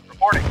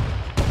 Reporting.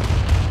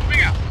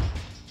 Moving out.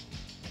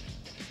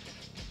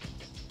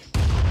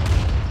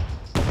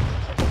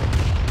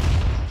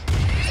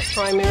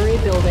 Primary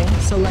building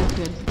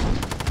selected.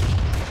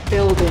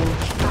 Building.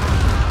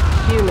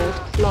 Unit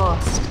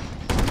lost.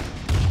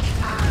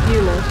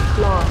 Unit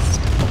lost.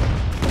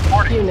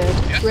 Reporting. Unit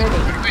Yes, ready.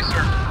 Sir. Right away,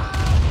 sir.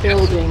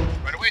 Building. Yes,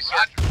 sir. Right away,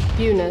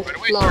 sir. Unit Right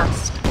away, sir.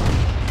 lost.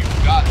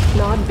 You got it.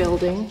 Not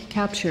building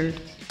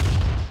captured.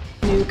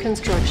 New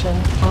construction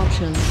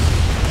options.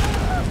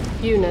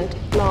 Unit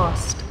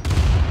lost.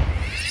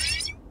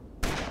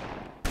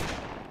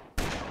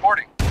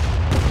 Reporting.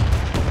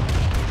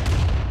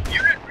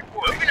 Unit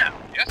reporting. Moving out.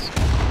 Yes, sir.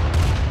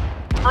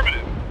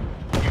 Affirmative.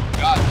 You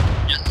got it.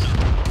 Yes, sir.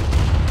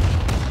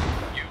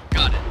 You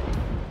got it.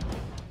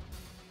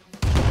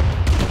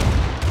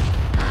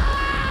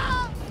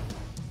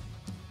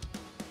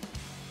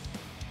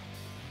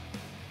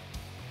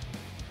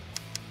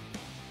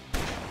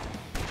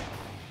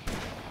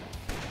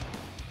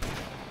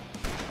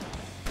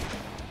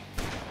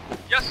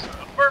 Yes, sir.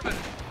 Affirmative.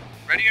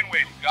 Ready and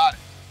waiting. Got it.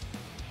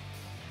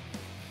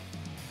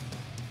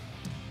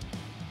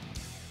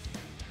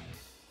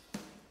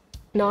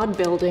 Not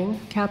building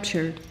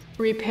captured.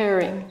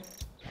 Repairing.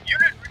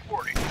 Unit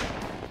reporting.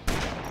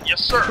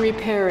 Yes, sir.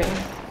 Repairing.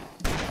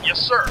 Yes,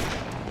 sir.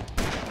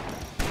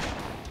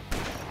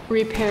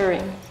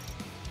 Repairing.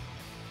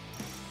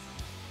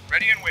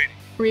 Ready and waiting.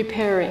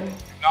 Repairing.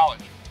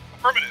 Acknowledge.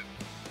 Affirmative.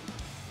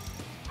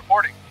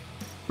 Reporting.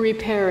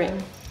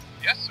 Repairing.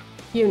 Yes, sir.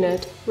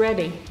 Unit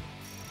ready.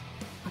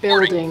 Reporting.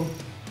 Building.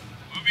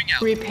 Moving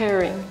out.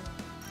 Repairing.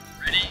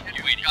 Ready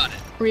and waiting. Got it.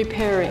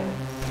 Repairing.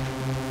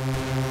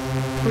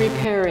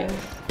 Repairing.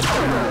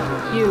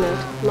 Unit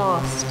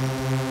lost.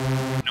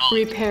 Acknowledged.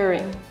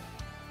 Repairing.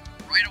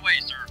 Right away,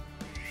 sir.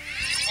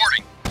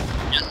 Reporting.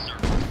 Yes, sir.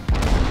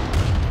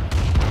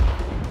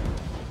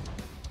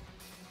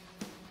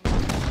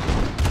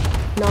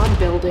 Not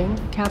building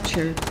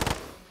captured.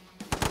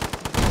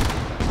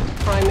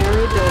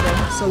 Primary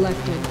building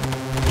selected.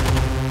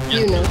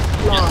 Yes, Unit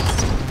sir.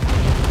 lost.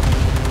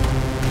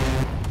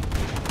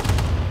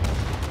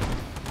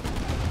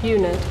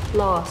 Unit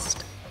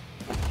lost.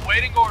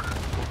 Waiting order.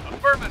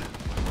 Affirmative.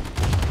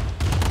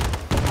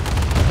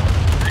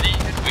 Ready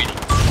and waiting.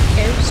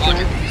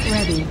 Airstrike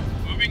ready.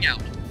 Moving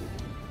out.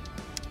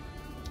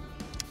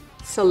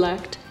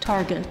 Select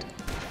target.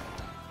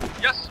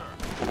 Yes,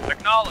 sir.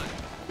 Acknowledged.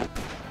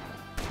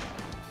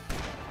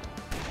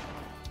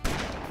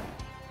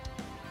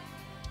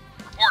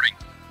 Reporting.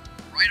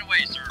 Right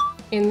away, sir.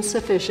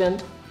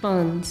 Insufficient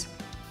funds.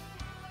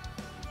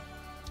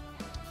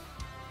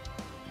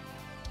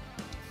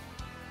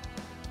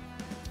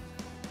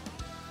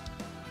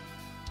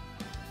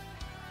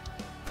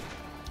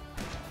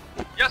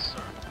 Yes,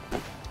 sir.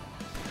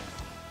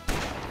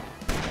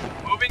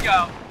 Moving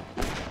out.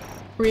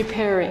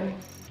 Repairing.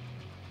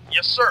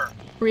 Yes, sir.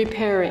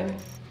 Repairing.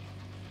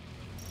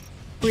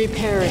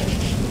 Repairing.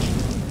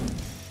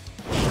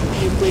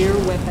 Nuclear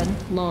weapon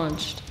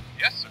launched.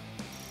 Yes, sir.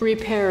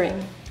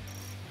 Repairing.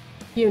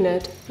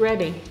 Unit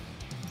ready.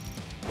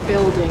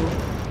 Building.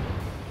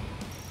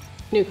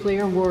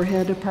 Nuclear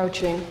warhead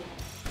approaching.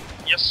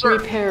 Yes, sir.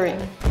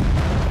 Repairing.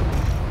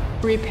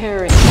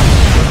 Repairing.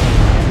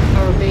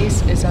 Our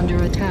base is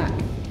under attack.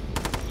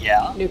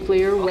 Yeah.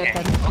 Nuclear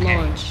weapon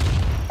launched.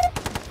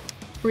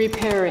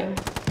 Repairing.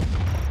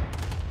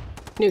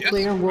 Nuclear Yes,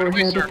 right away,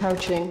 warhead sir.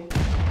 approaching.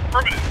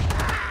 Affirmative.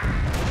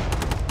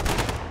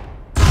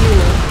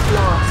 Unit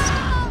lost.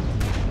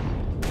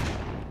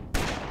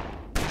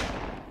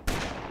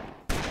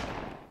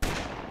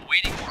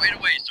 Waiting right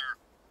away, sir.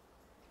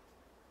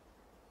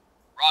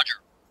 Roger.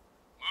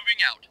 Moving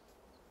out.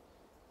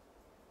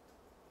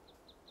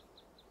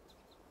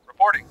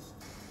 Reporting.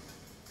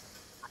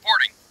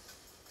 Reporting.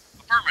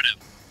 Affirmative.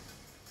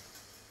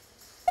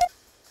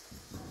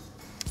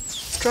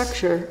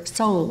 Structure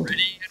sold.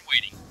 Ready and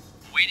waiting.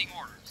 Awaiting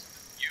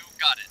orders. You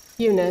got it.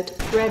 Unit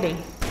ready.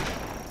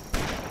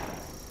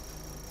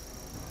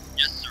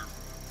 Yes, sir.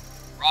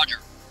 Roger.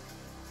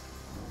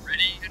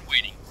 Ready and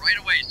waiting. Right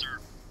away, sir.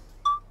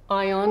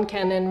 Ion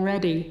cannon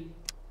ready.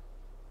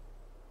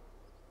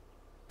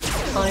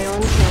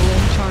 Ion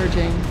cannon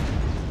charging.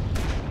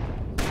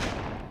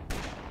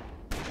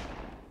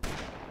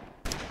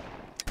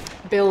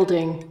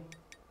 Building.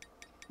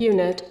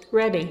 Unit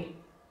ready.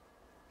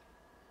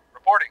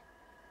 Reporting.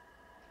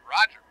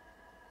 Roger.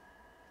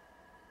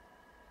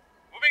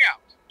 Moving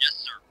out. Yes,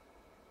 sir.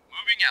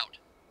 Moving out.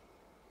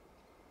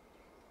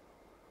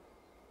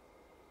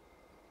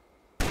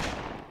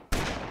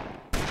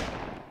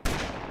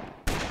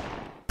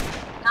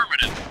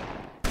 Affirmative.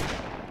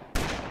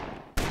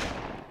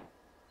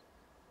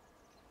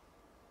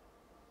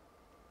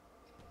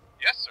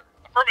 Yes, sir.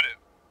 Affirmative.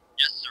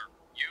 Yes, sir.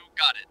 You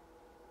got it.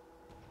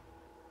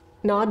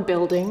 Nod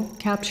building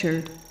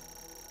captured.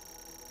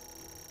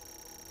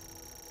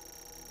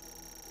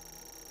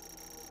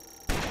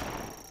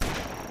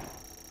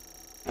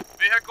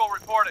 Vehicle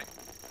reporting.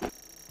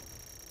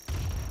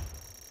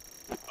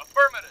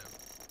 Affirmative.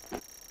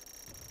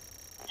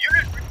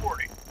 Unit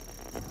reporting.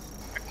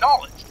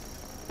 Acknowledged.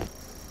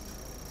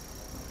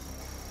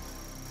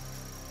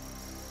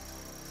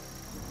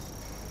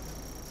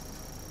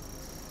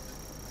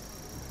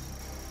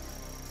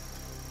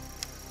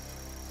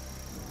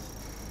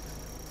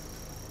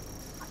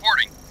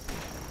 Reporting.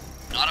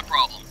 Not a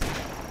problem.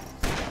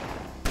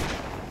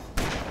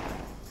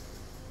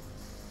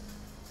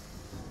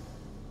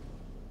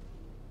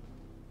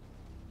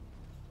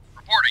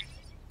 Reporting.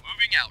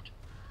 Moving out.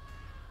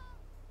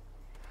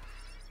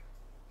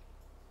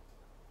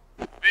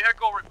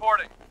 Vehicle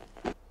reporting.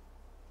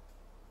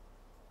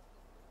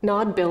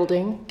 Nod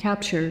building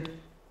captured.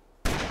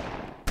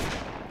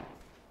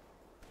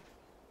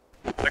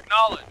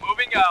 Acknowledged.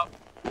 Moving out.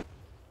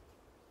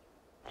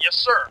 Yes,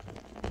 sir.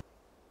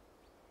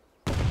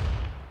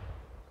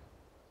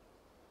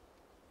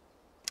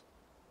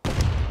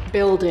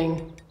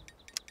 Building.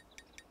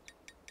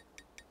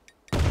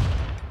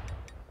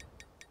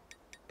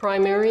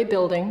 Primary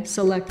building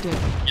selected.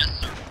 Yes,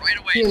 sir. Right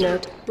away,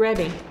 Unit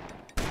ready.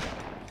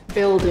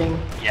 Building.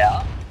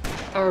 Yeah.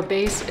 Our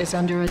base is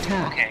under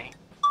attack. Okay.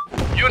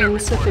 Unit reporting.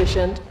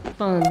 Insufficient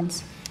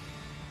funds.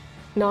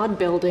 Nod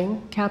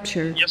building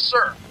captured. Yes,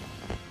 sir.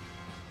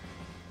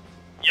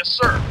 Yes,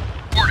 sir. sir.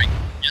 Reporting.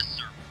 Yes,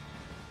 sir.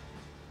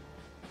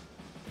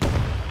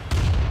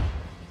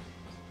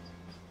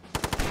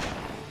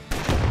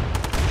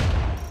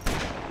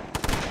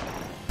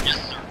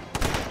 Yes, sir.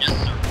 Yes,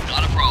 sir.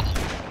 Not a problem.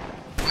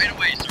 Right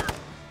away, sir.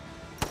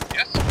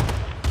 Yes, sir.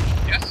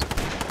 Yes, sir.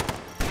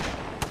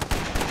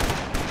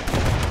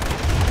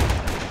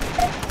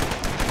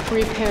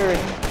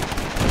 Repairing.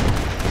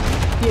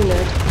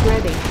 Unit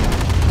ready.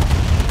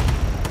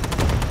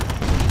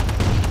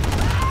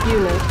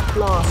 Unit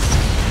lost.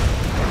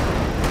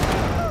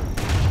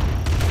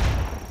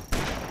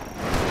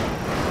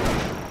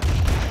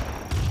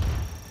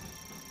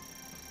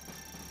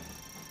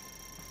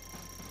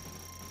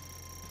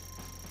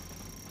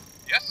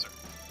 Yes, sir.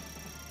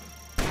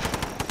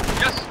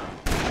 Yes, sir.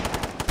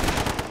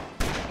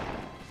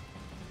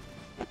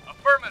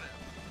 Affirmative.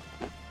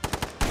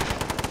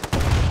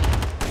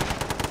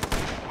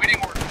 Waiting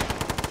order.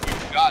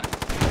 You got it.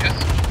 Yes,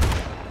 sir.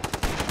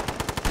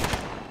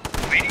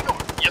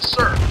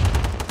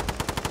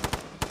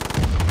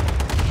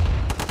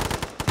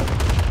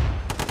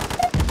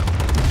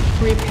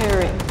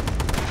 Repairing.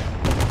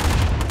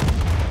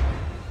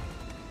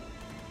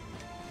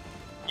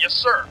 Yes,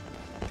 sir.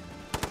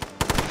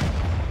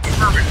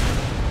 Affirmative.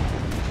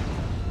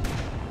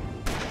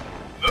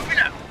 Moving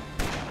out.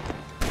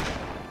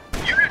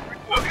 Unit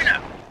moving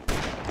out.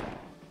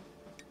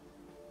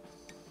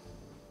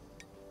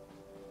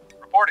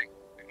 Reporting.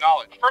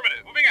 Acknowledge. Affirmative.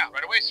 Moving out.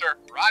 Right away, sir.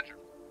 Roger.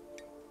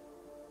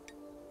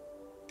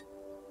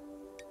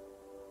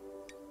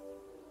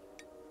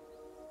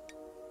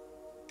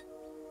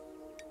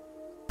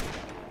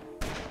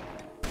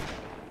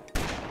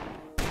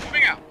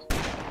 Moving out.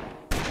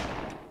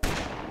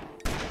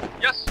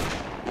 Yes,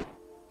 sir.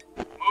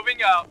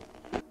 Moving out.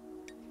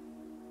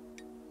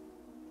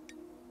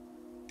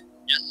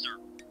 Yes, sir.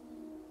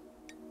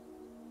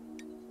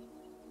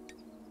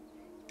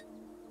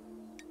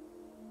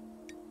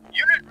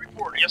 Unit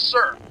report. Yes,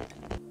 sir.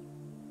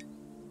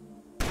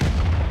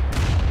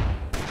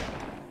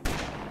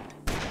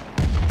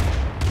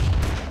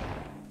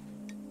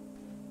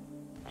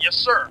 Yes,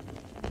 sir.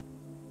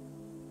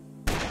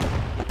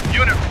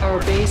 Unit report. Our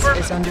base is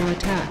Affirmative. under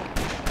attack.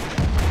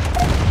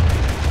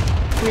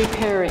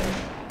 Repairing.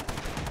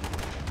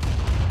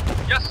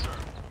 Yes,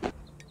 sir.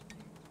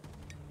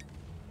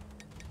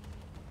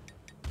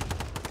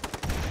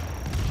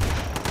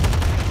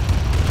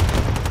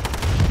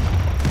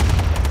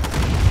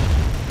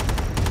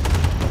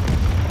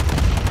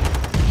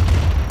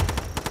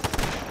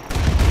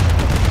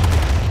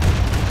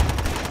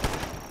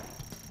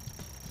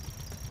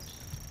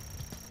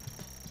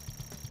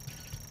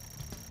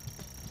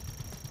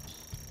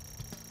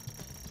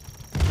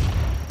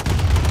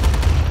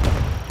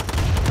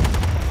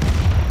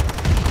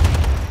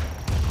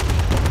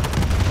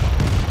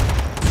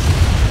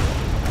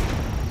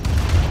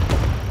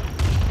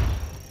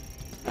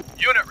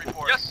 Unit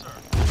report. Yes, sir.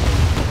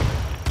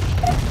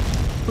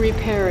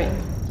 Repairing.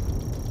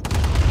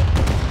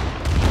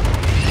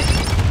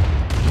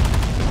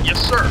 Yes,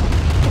 sir.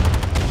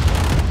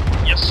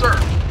 Yes, sir.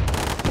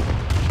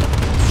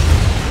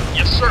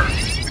 Yes,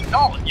 sir.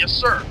 Acknowledge. Yes,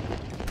 sir.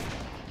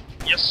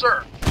 Yes,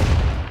 sir.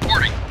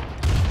 Reporting.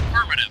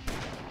 Affirmative.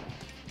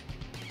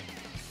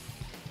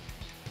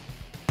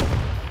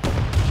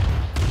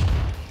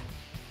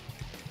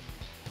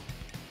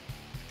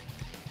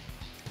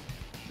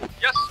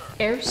 Yes, sir.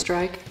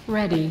 Airstrike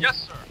ready.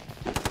 Yes, sir.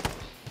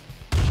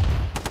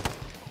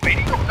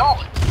 Waiting.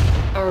 Acknowledge.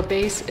 Our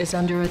base is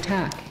under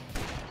attack.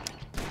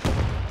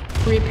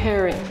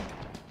 Repairing.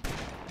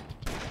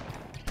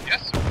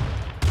 Yes, sir.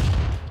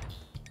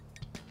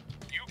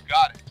 You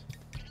got it.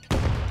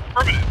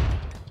 Affirmative.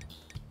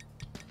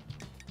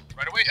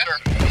 Right away, sir.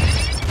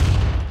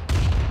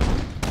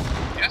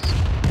 Yes, sir.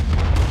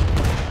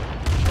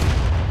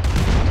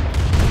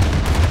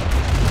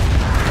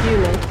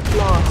 Unit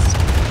lost.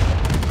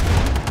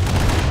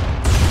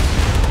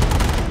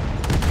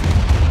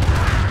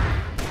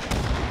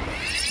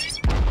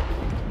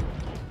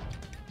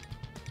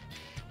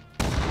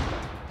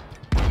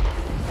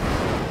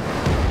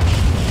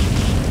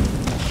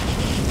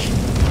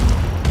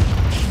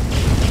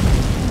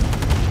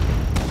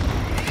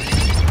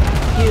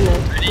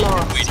 Unit Ready and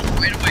lost. waiting.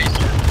 Right away,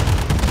 sir.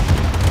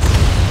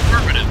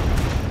 Affirmative.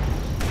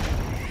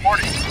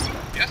 Reporting.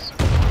 Yes, sir.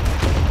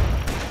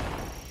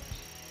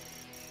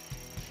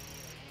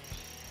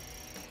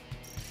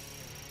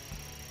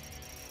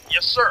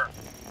 Yes, sir.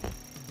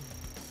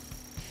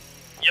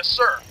 Yes,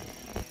 sir.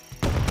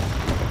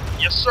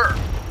 Yes, sir.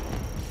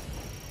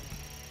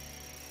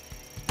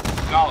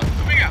 Acknowledge.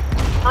 Moving out.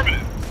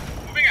 Affirmative.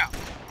 Moving out.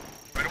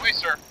 Right away,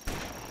 sir.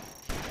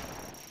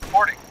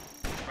 Reporting.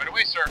 Right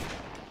away, sir.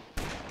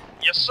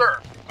 Yes,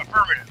 sir.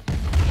 Affirmative.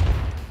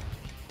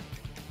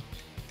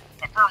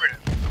 Affirmative.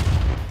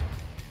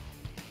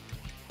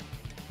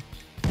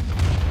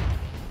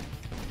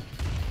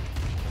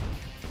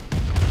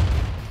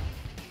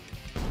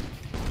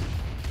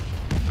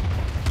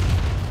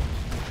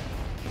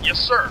 Yes,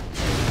 sir.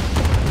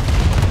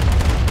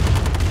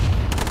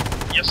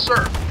 Yes,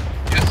 sir.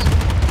 Yes, sir.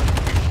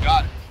 You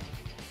got it.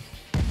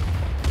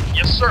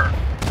 Yes, sir.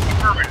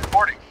 Affirmative.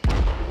 Reporting.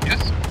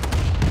 Yes, sir.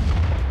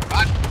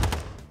 Roger.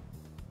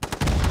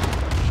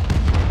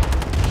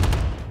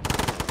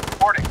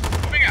 Reporting.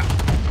 Moving out.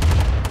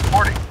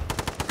 Reporting.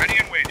 Ready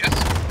and wait. Yes,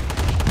 sir.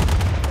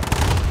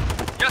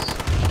 Yes,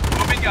 sir.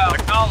 Moving out.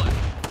 Acknowledge.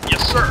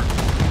 Yes, sir.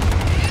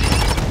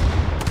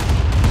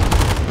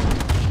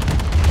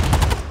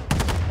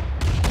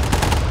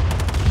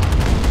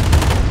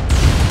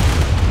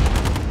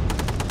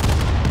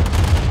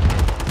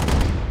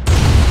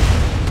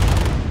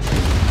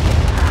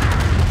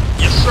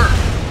 Yes, sir.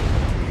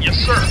 Yes,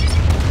 sir.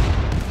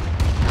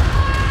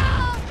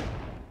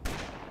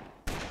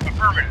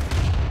 Affirmative.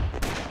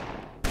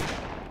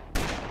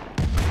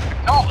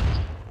 Acknowledged.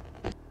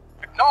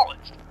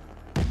 Acknowledged.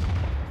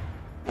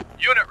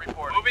 Unit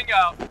report. Moving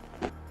out.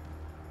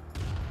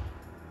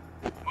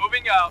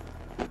 Moving out.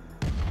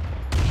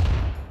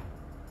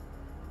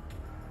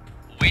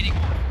 Waiting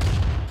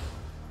orders.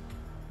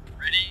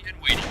 Ready and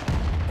waiting.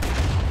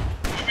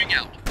 Moving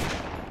out.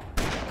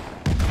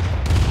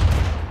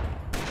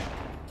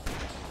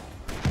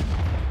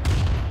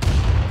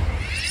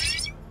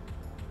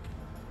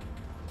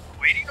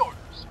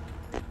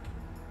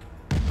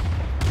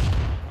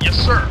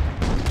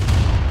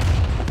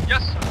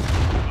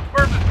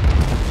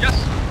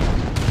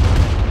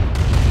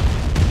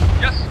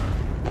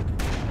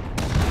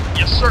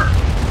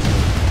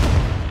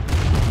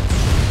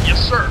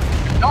 sir.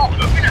 Acknowledged.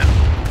 Moving out.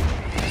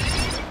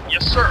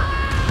 Yes, sir.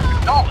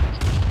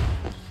 Acknowledged.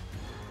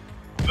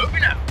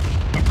 Moving out.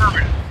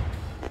 Affirmative.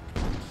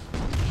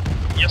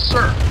 Yes,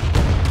 sir.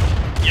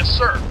 Yes,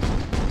 sir.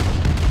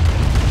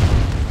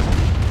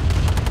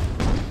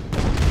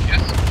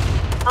 Yes, sir.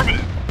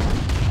 Affirmative.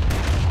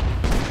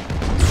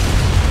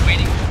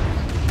 Waiting.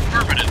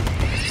 Affirmative.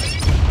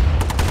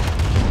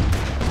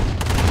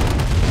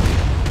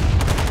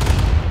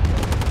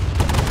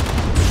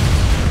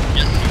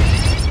 Yes, sir.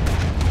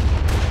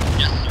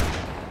 Yes, sir.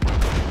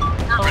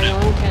 Affirmative.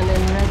 Ion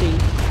cannon ready.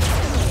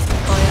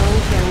 Ion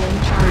cannon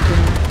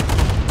charging.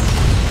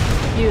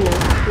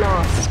 Unit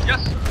lost.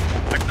 Yes,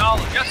 sir.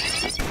 Acknowledge. Yes,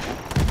 sir.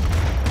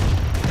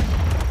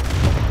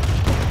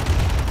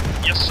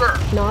 Yes, sir.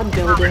 Nod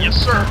building Yes,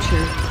 sir.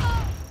 captured.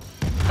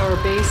 Our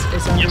base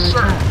is under Yes, sir.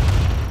 attack.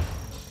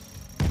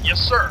 Yes,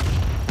 sir.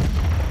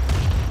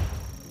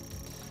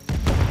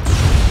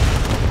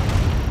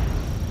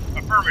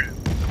 Affirmative.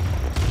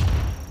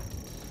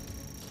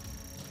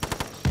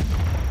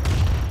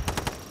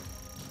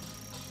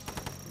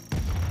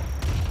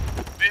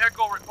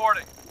 Vehicle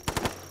reporting.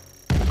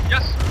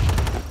 Yes,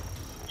 sir.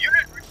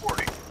 Unit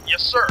reporting.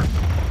 Yes, sir.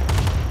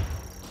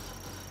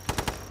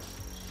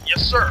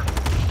 Yes, sir.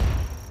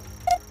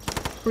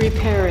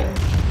 Repairing.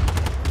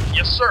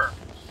 Yes, sir.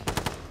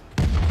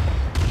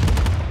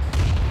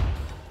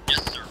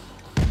 Yes, sir.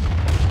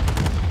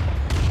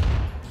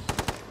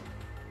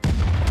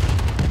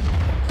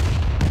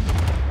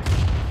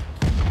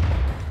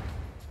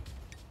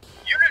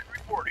 Unit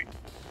reporting.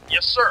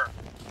 Yes, sir.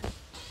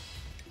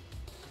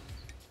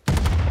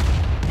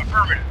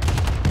 Affirmative.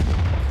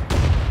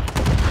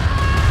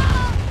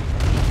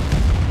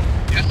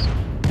 Yes, sir.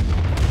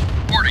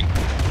 Reporting.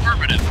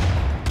 Affirmative.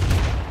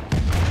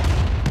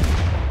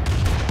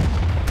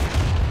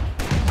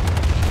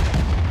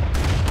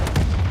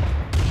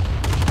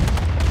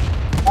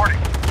 Reporting.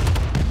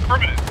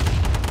 Affirmative.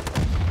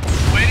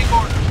 Waiting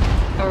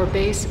order. Our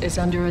base is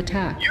under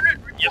attack. Unit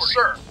reporting. Yes,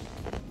 sir.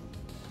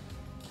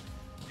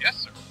 Yes,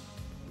 sir.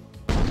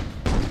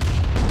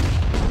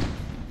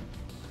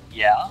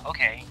 Yeah,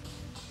 okay.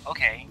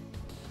 Okay.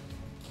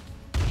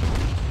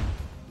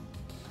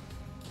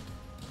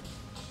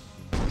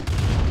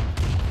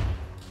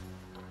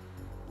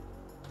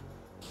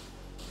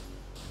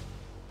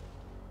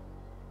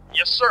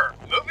 Yes, sir.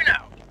 Moving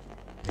out.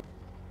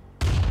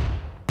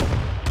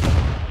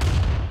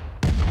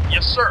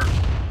 Yes, sir.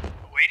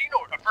 Awaiting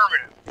order.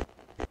 Affirmative.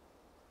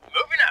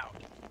 Moving out.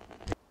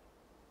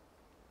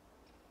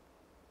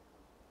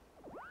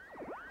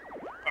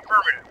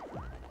 Affirmative.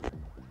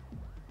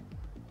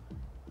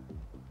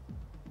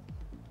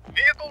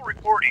 Vehicle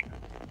reporting.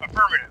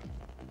 Affirmative.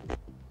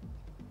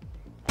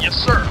 Yes,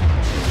 sir.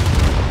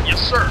 Yes,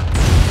 sir.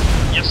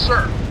 Yes,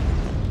 sir.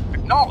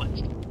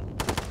 Acknowledged.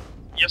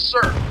 Yes,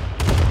 sir.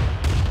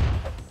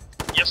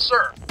 Yes,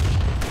 sir.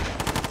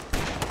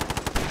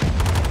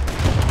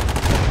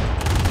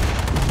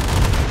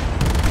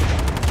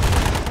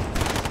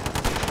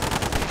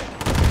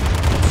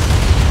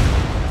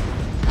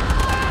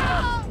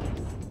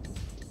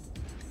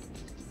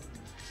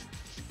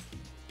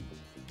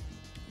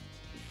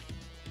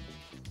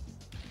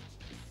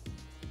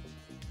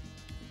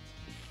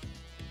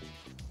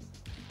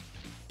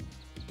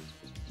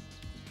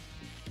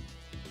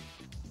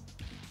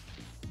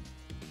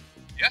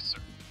 Yes, sir.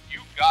 You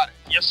got it.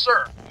 Yes,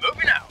 sir.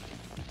 Moving out.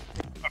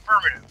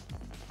 Affirmative.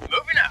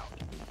 Moving out.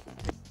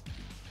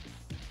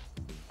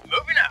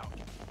 Moving out.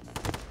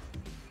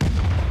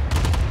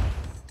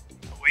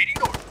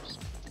 Awaiting orders.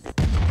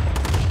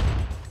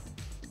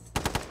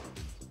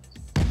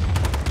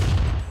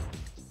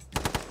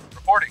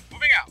 Reporting.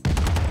 Moving out.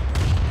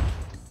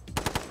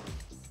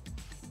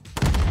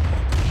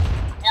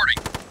 Reporting.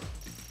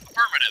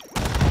 Affirmative.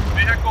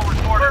 Vehicle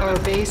reporting. Our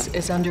base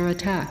is under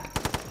attack.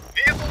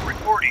 Vehicle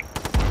reporting.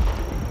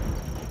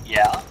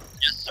 Yeah.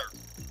 Yes, sir.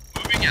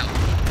 Moving out.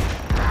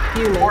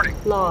 Unit Reporting.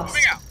 lost.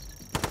 Moving out.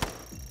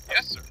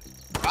 Yes, sir.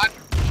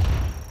 Roger.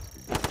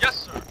 Yes,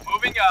 sir.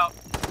 Moving out.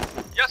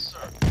 Yes,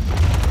 sir.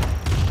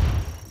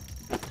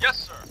 Yes,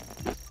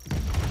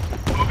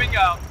 sir. Moving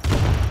out.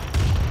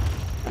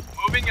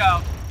 Moving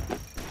out.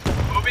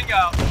 Moving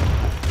out.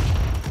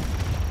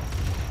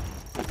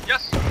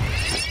 Yes, sir.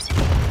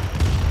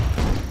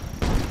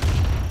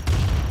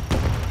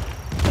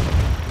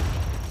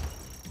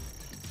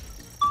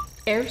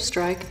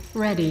 Airstrike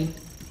ready.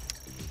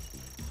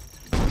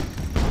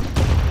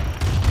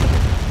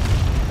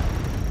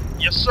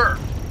 Yes, sir.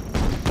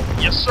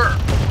 Yes, sir.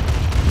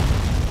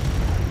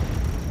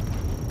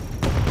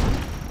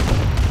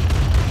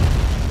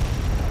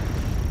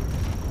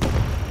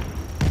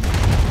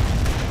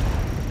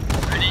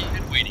 Ready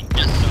and waiting.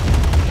 Yes, sir.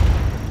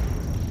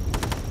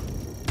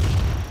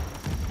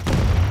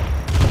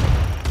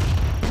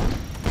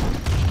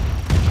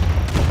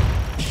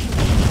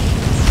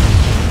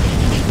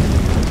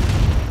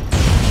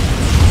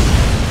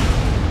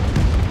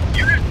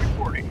 Unit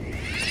reporting.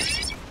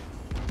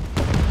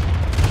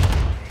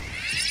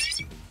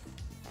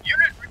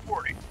 Unit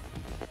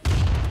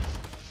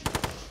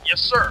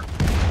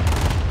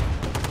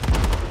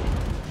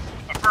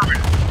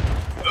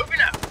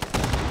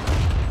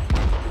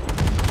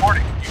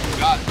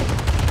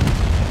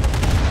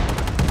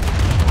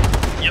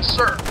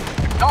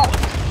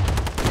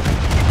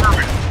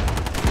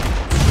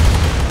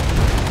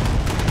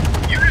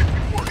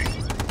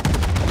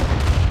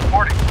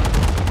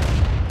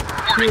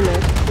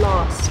Unit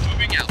lost.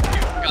 Moving out.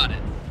 Got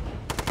it.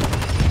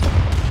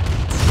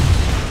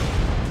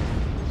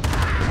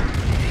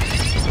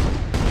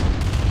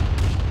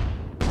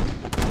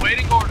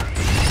 Waiting orders.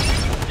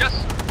 Yes,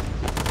 sir.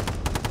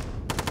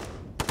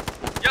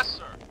 Yes,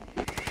 sir.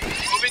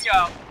 Moving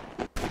out.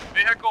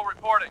 Vehicle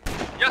reporting.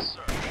 Yes,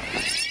 sir.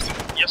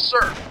 Yes,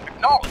 sir.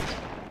 Acknowledged.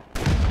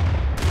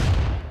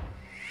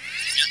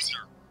 Yes,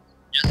 sir.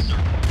 Yes, sir.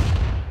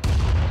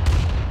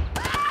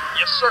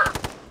 Yes, sir.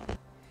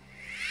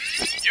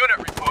 Unit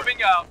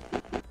moving out.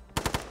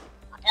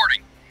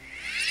 Reporting.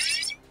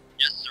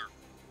 Yes, sir.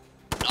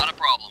 Not a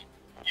problem.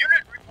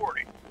 Unit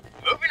reporting.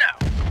 Moving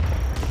out.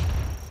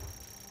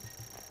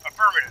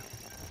 Affirmative.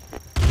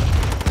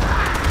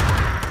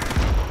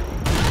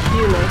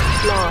 Unit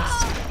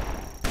lost.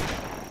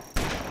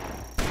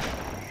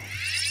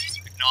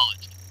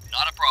 Acknowledged.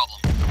 Not a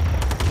problem.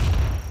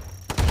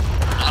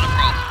 Not a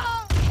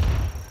problem.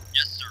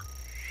 Yes, sir.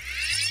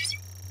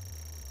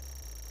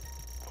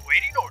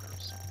 Awaiting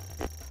orders.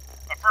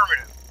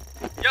 Affirmative.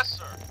 Yes,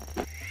 sir.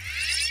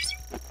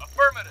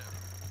 Affirmative.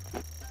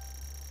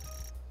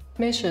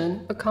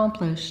 Mission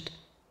accomplished.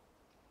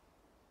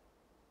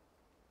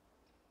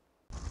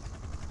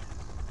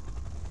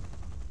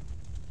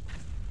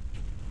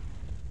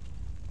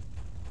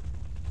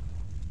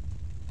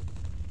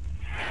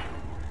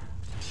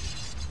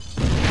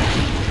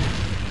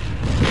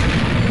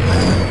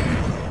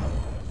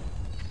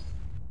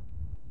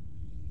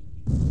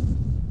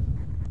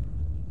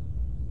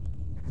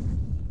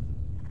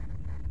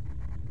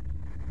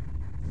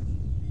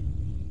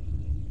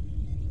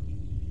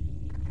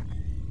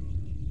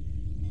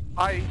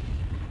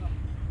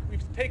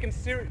 We've taken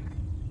serious.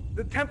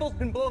 The temple's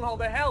been blown all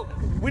to hell.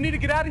 We need to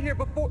get out of here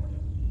before.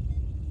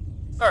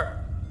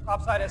 Sir,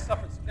 topside has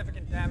suffered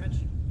significant damage.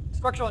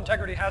 Structural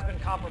integrity has been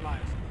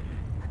compromised.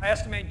 I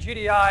estimate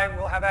GDI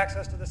will have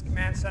access to this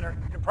command center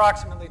in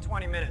approximately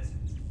 20 minutes.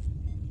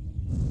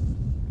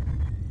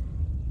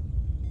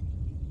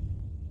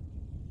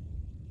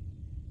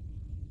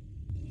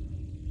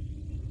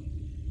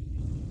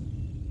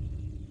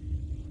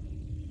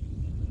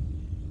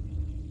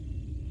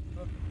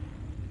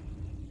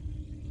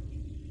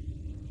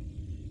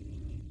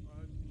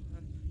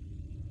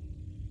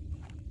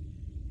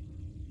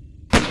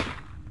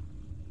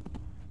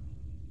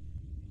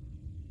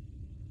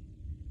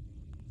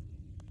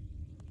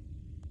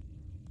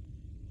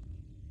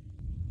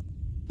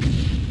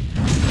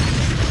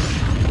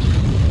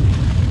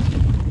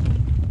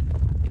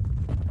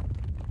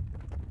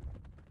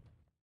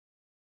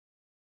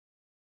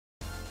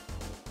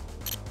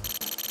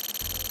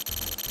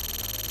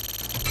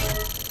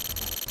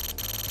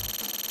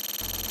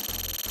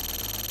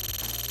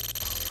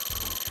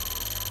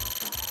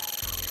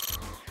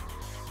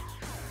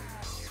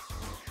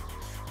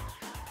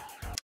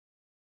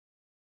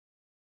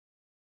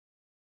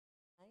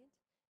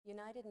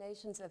 United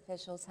Nations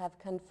officials have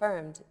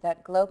confirmed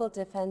that Global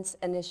Defense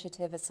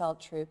Initiative assault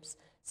troops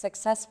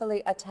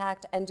successfully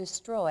attacked and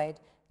destroyed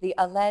the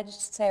alleged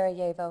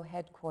Sarajevo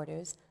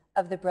headquarters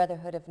of the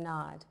Brotherhood of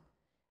Nod.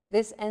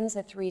 This ends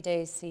a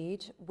 3-day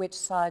siege, which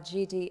saw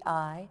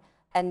GDI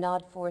and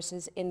Nod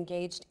forces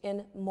engaged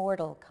in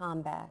mortal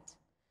combat.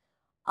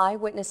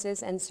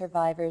 Eyewitnesses and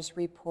survivors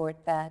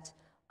report that,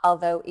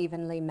 although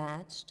evenly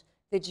matched,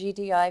 the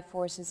GDI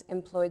forces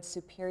employed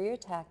superior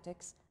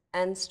tactics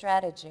and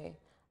strategy,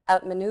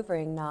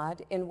 outmaneuvering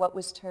Nod in what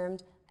was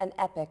termed an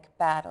epic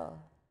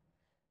battle.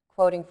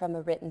 Quoting from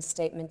a written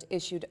statement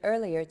issued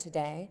earlier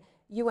today,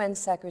 UN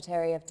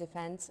Secretary of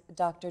Defense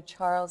Dr.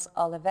 Charles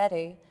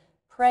Olivetti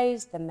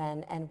praised the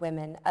men and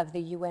women of the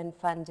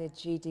UN-funded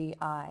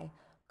GDI,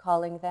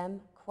 calling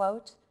them,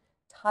 quote,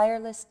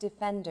 tireless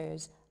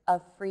defenders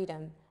of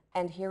freedom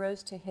and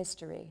heroes to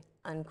history,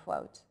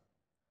 unquote.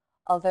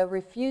 Although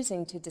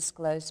refusing to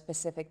disclose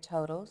specific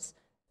totals,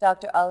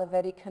 Dr.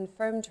 Olivetti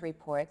confirmed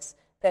reports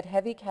that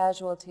heavy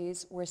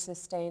casualties were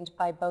sustained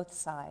by both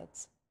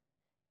sides.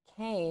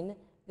 Kane,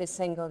 the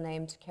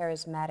single-named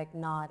charismatic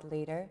Nod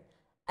leader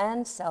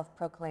and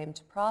self-proclaimed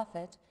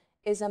prophet,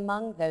 is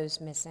among those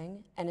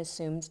missing and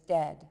assumed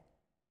dead.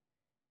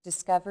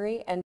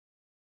 Discovery and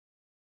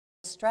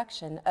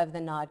destruction of the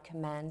Nod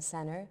Command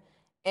Center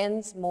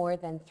ends more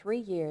than 3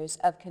 years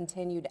of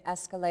continued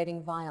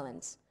escalating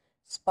violence,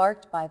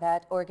 sparked by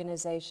that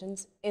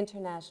organization's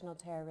international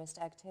terrorist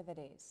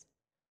activities.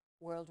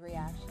 World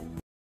reaction.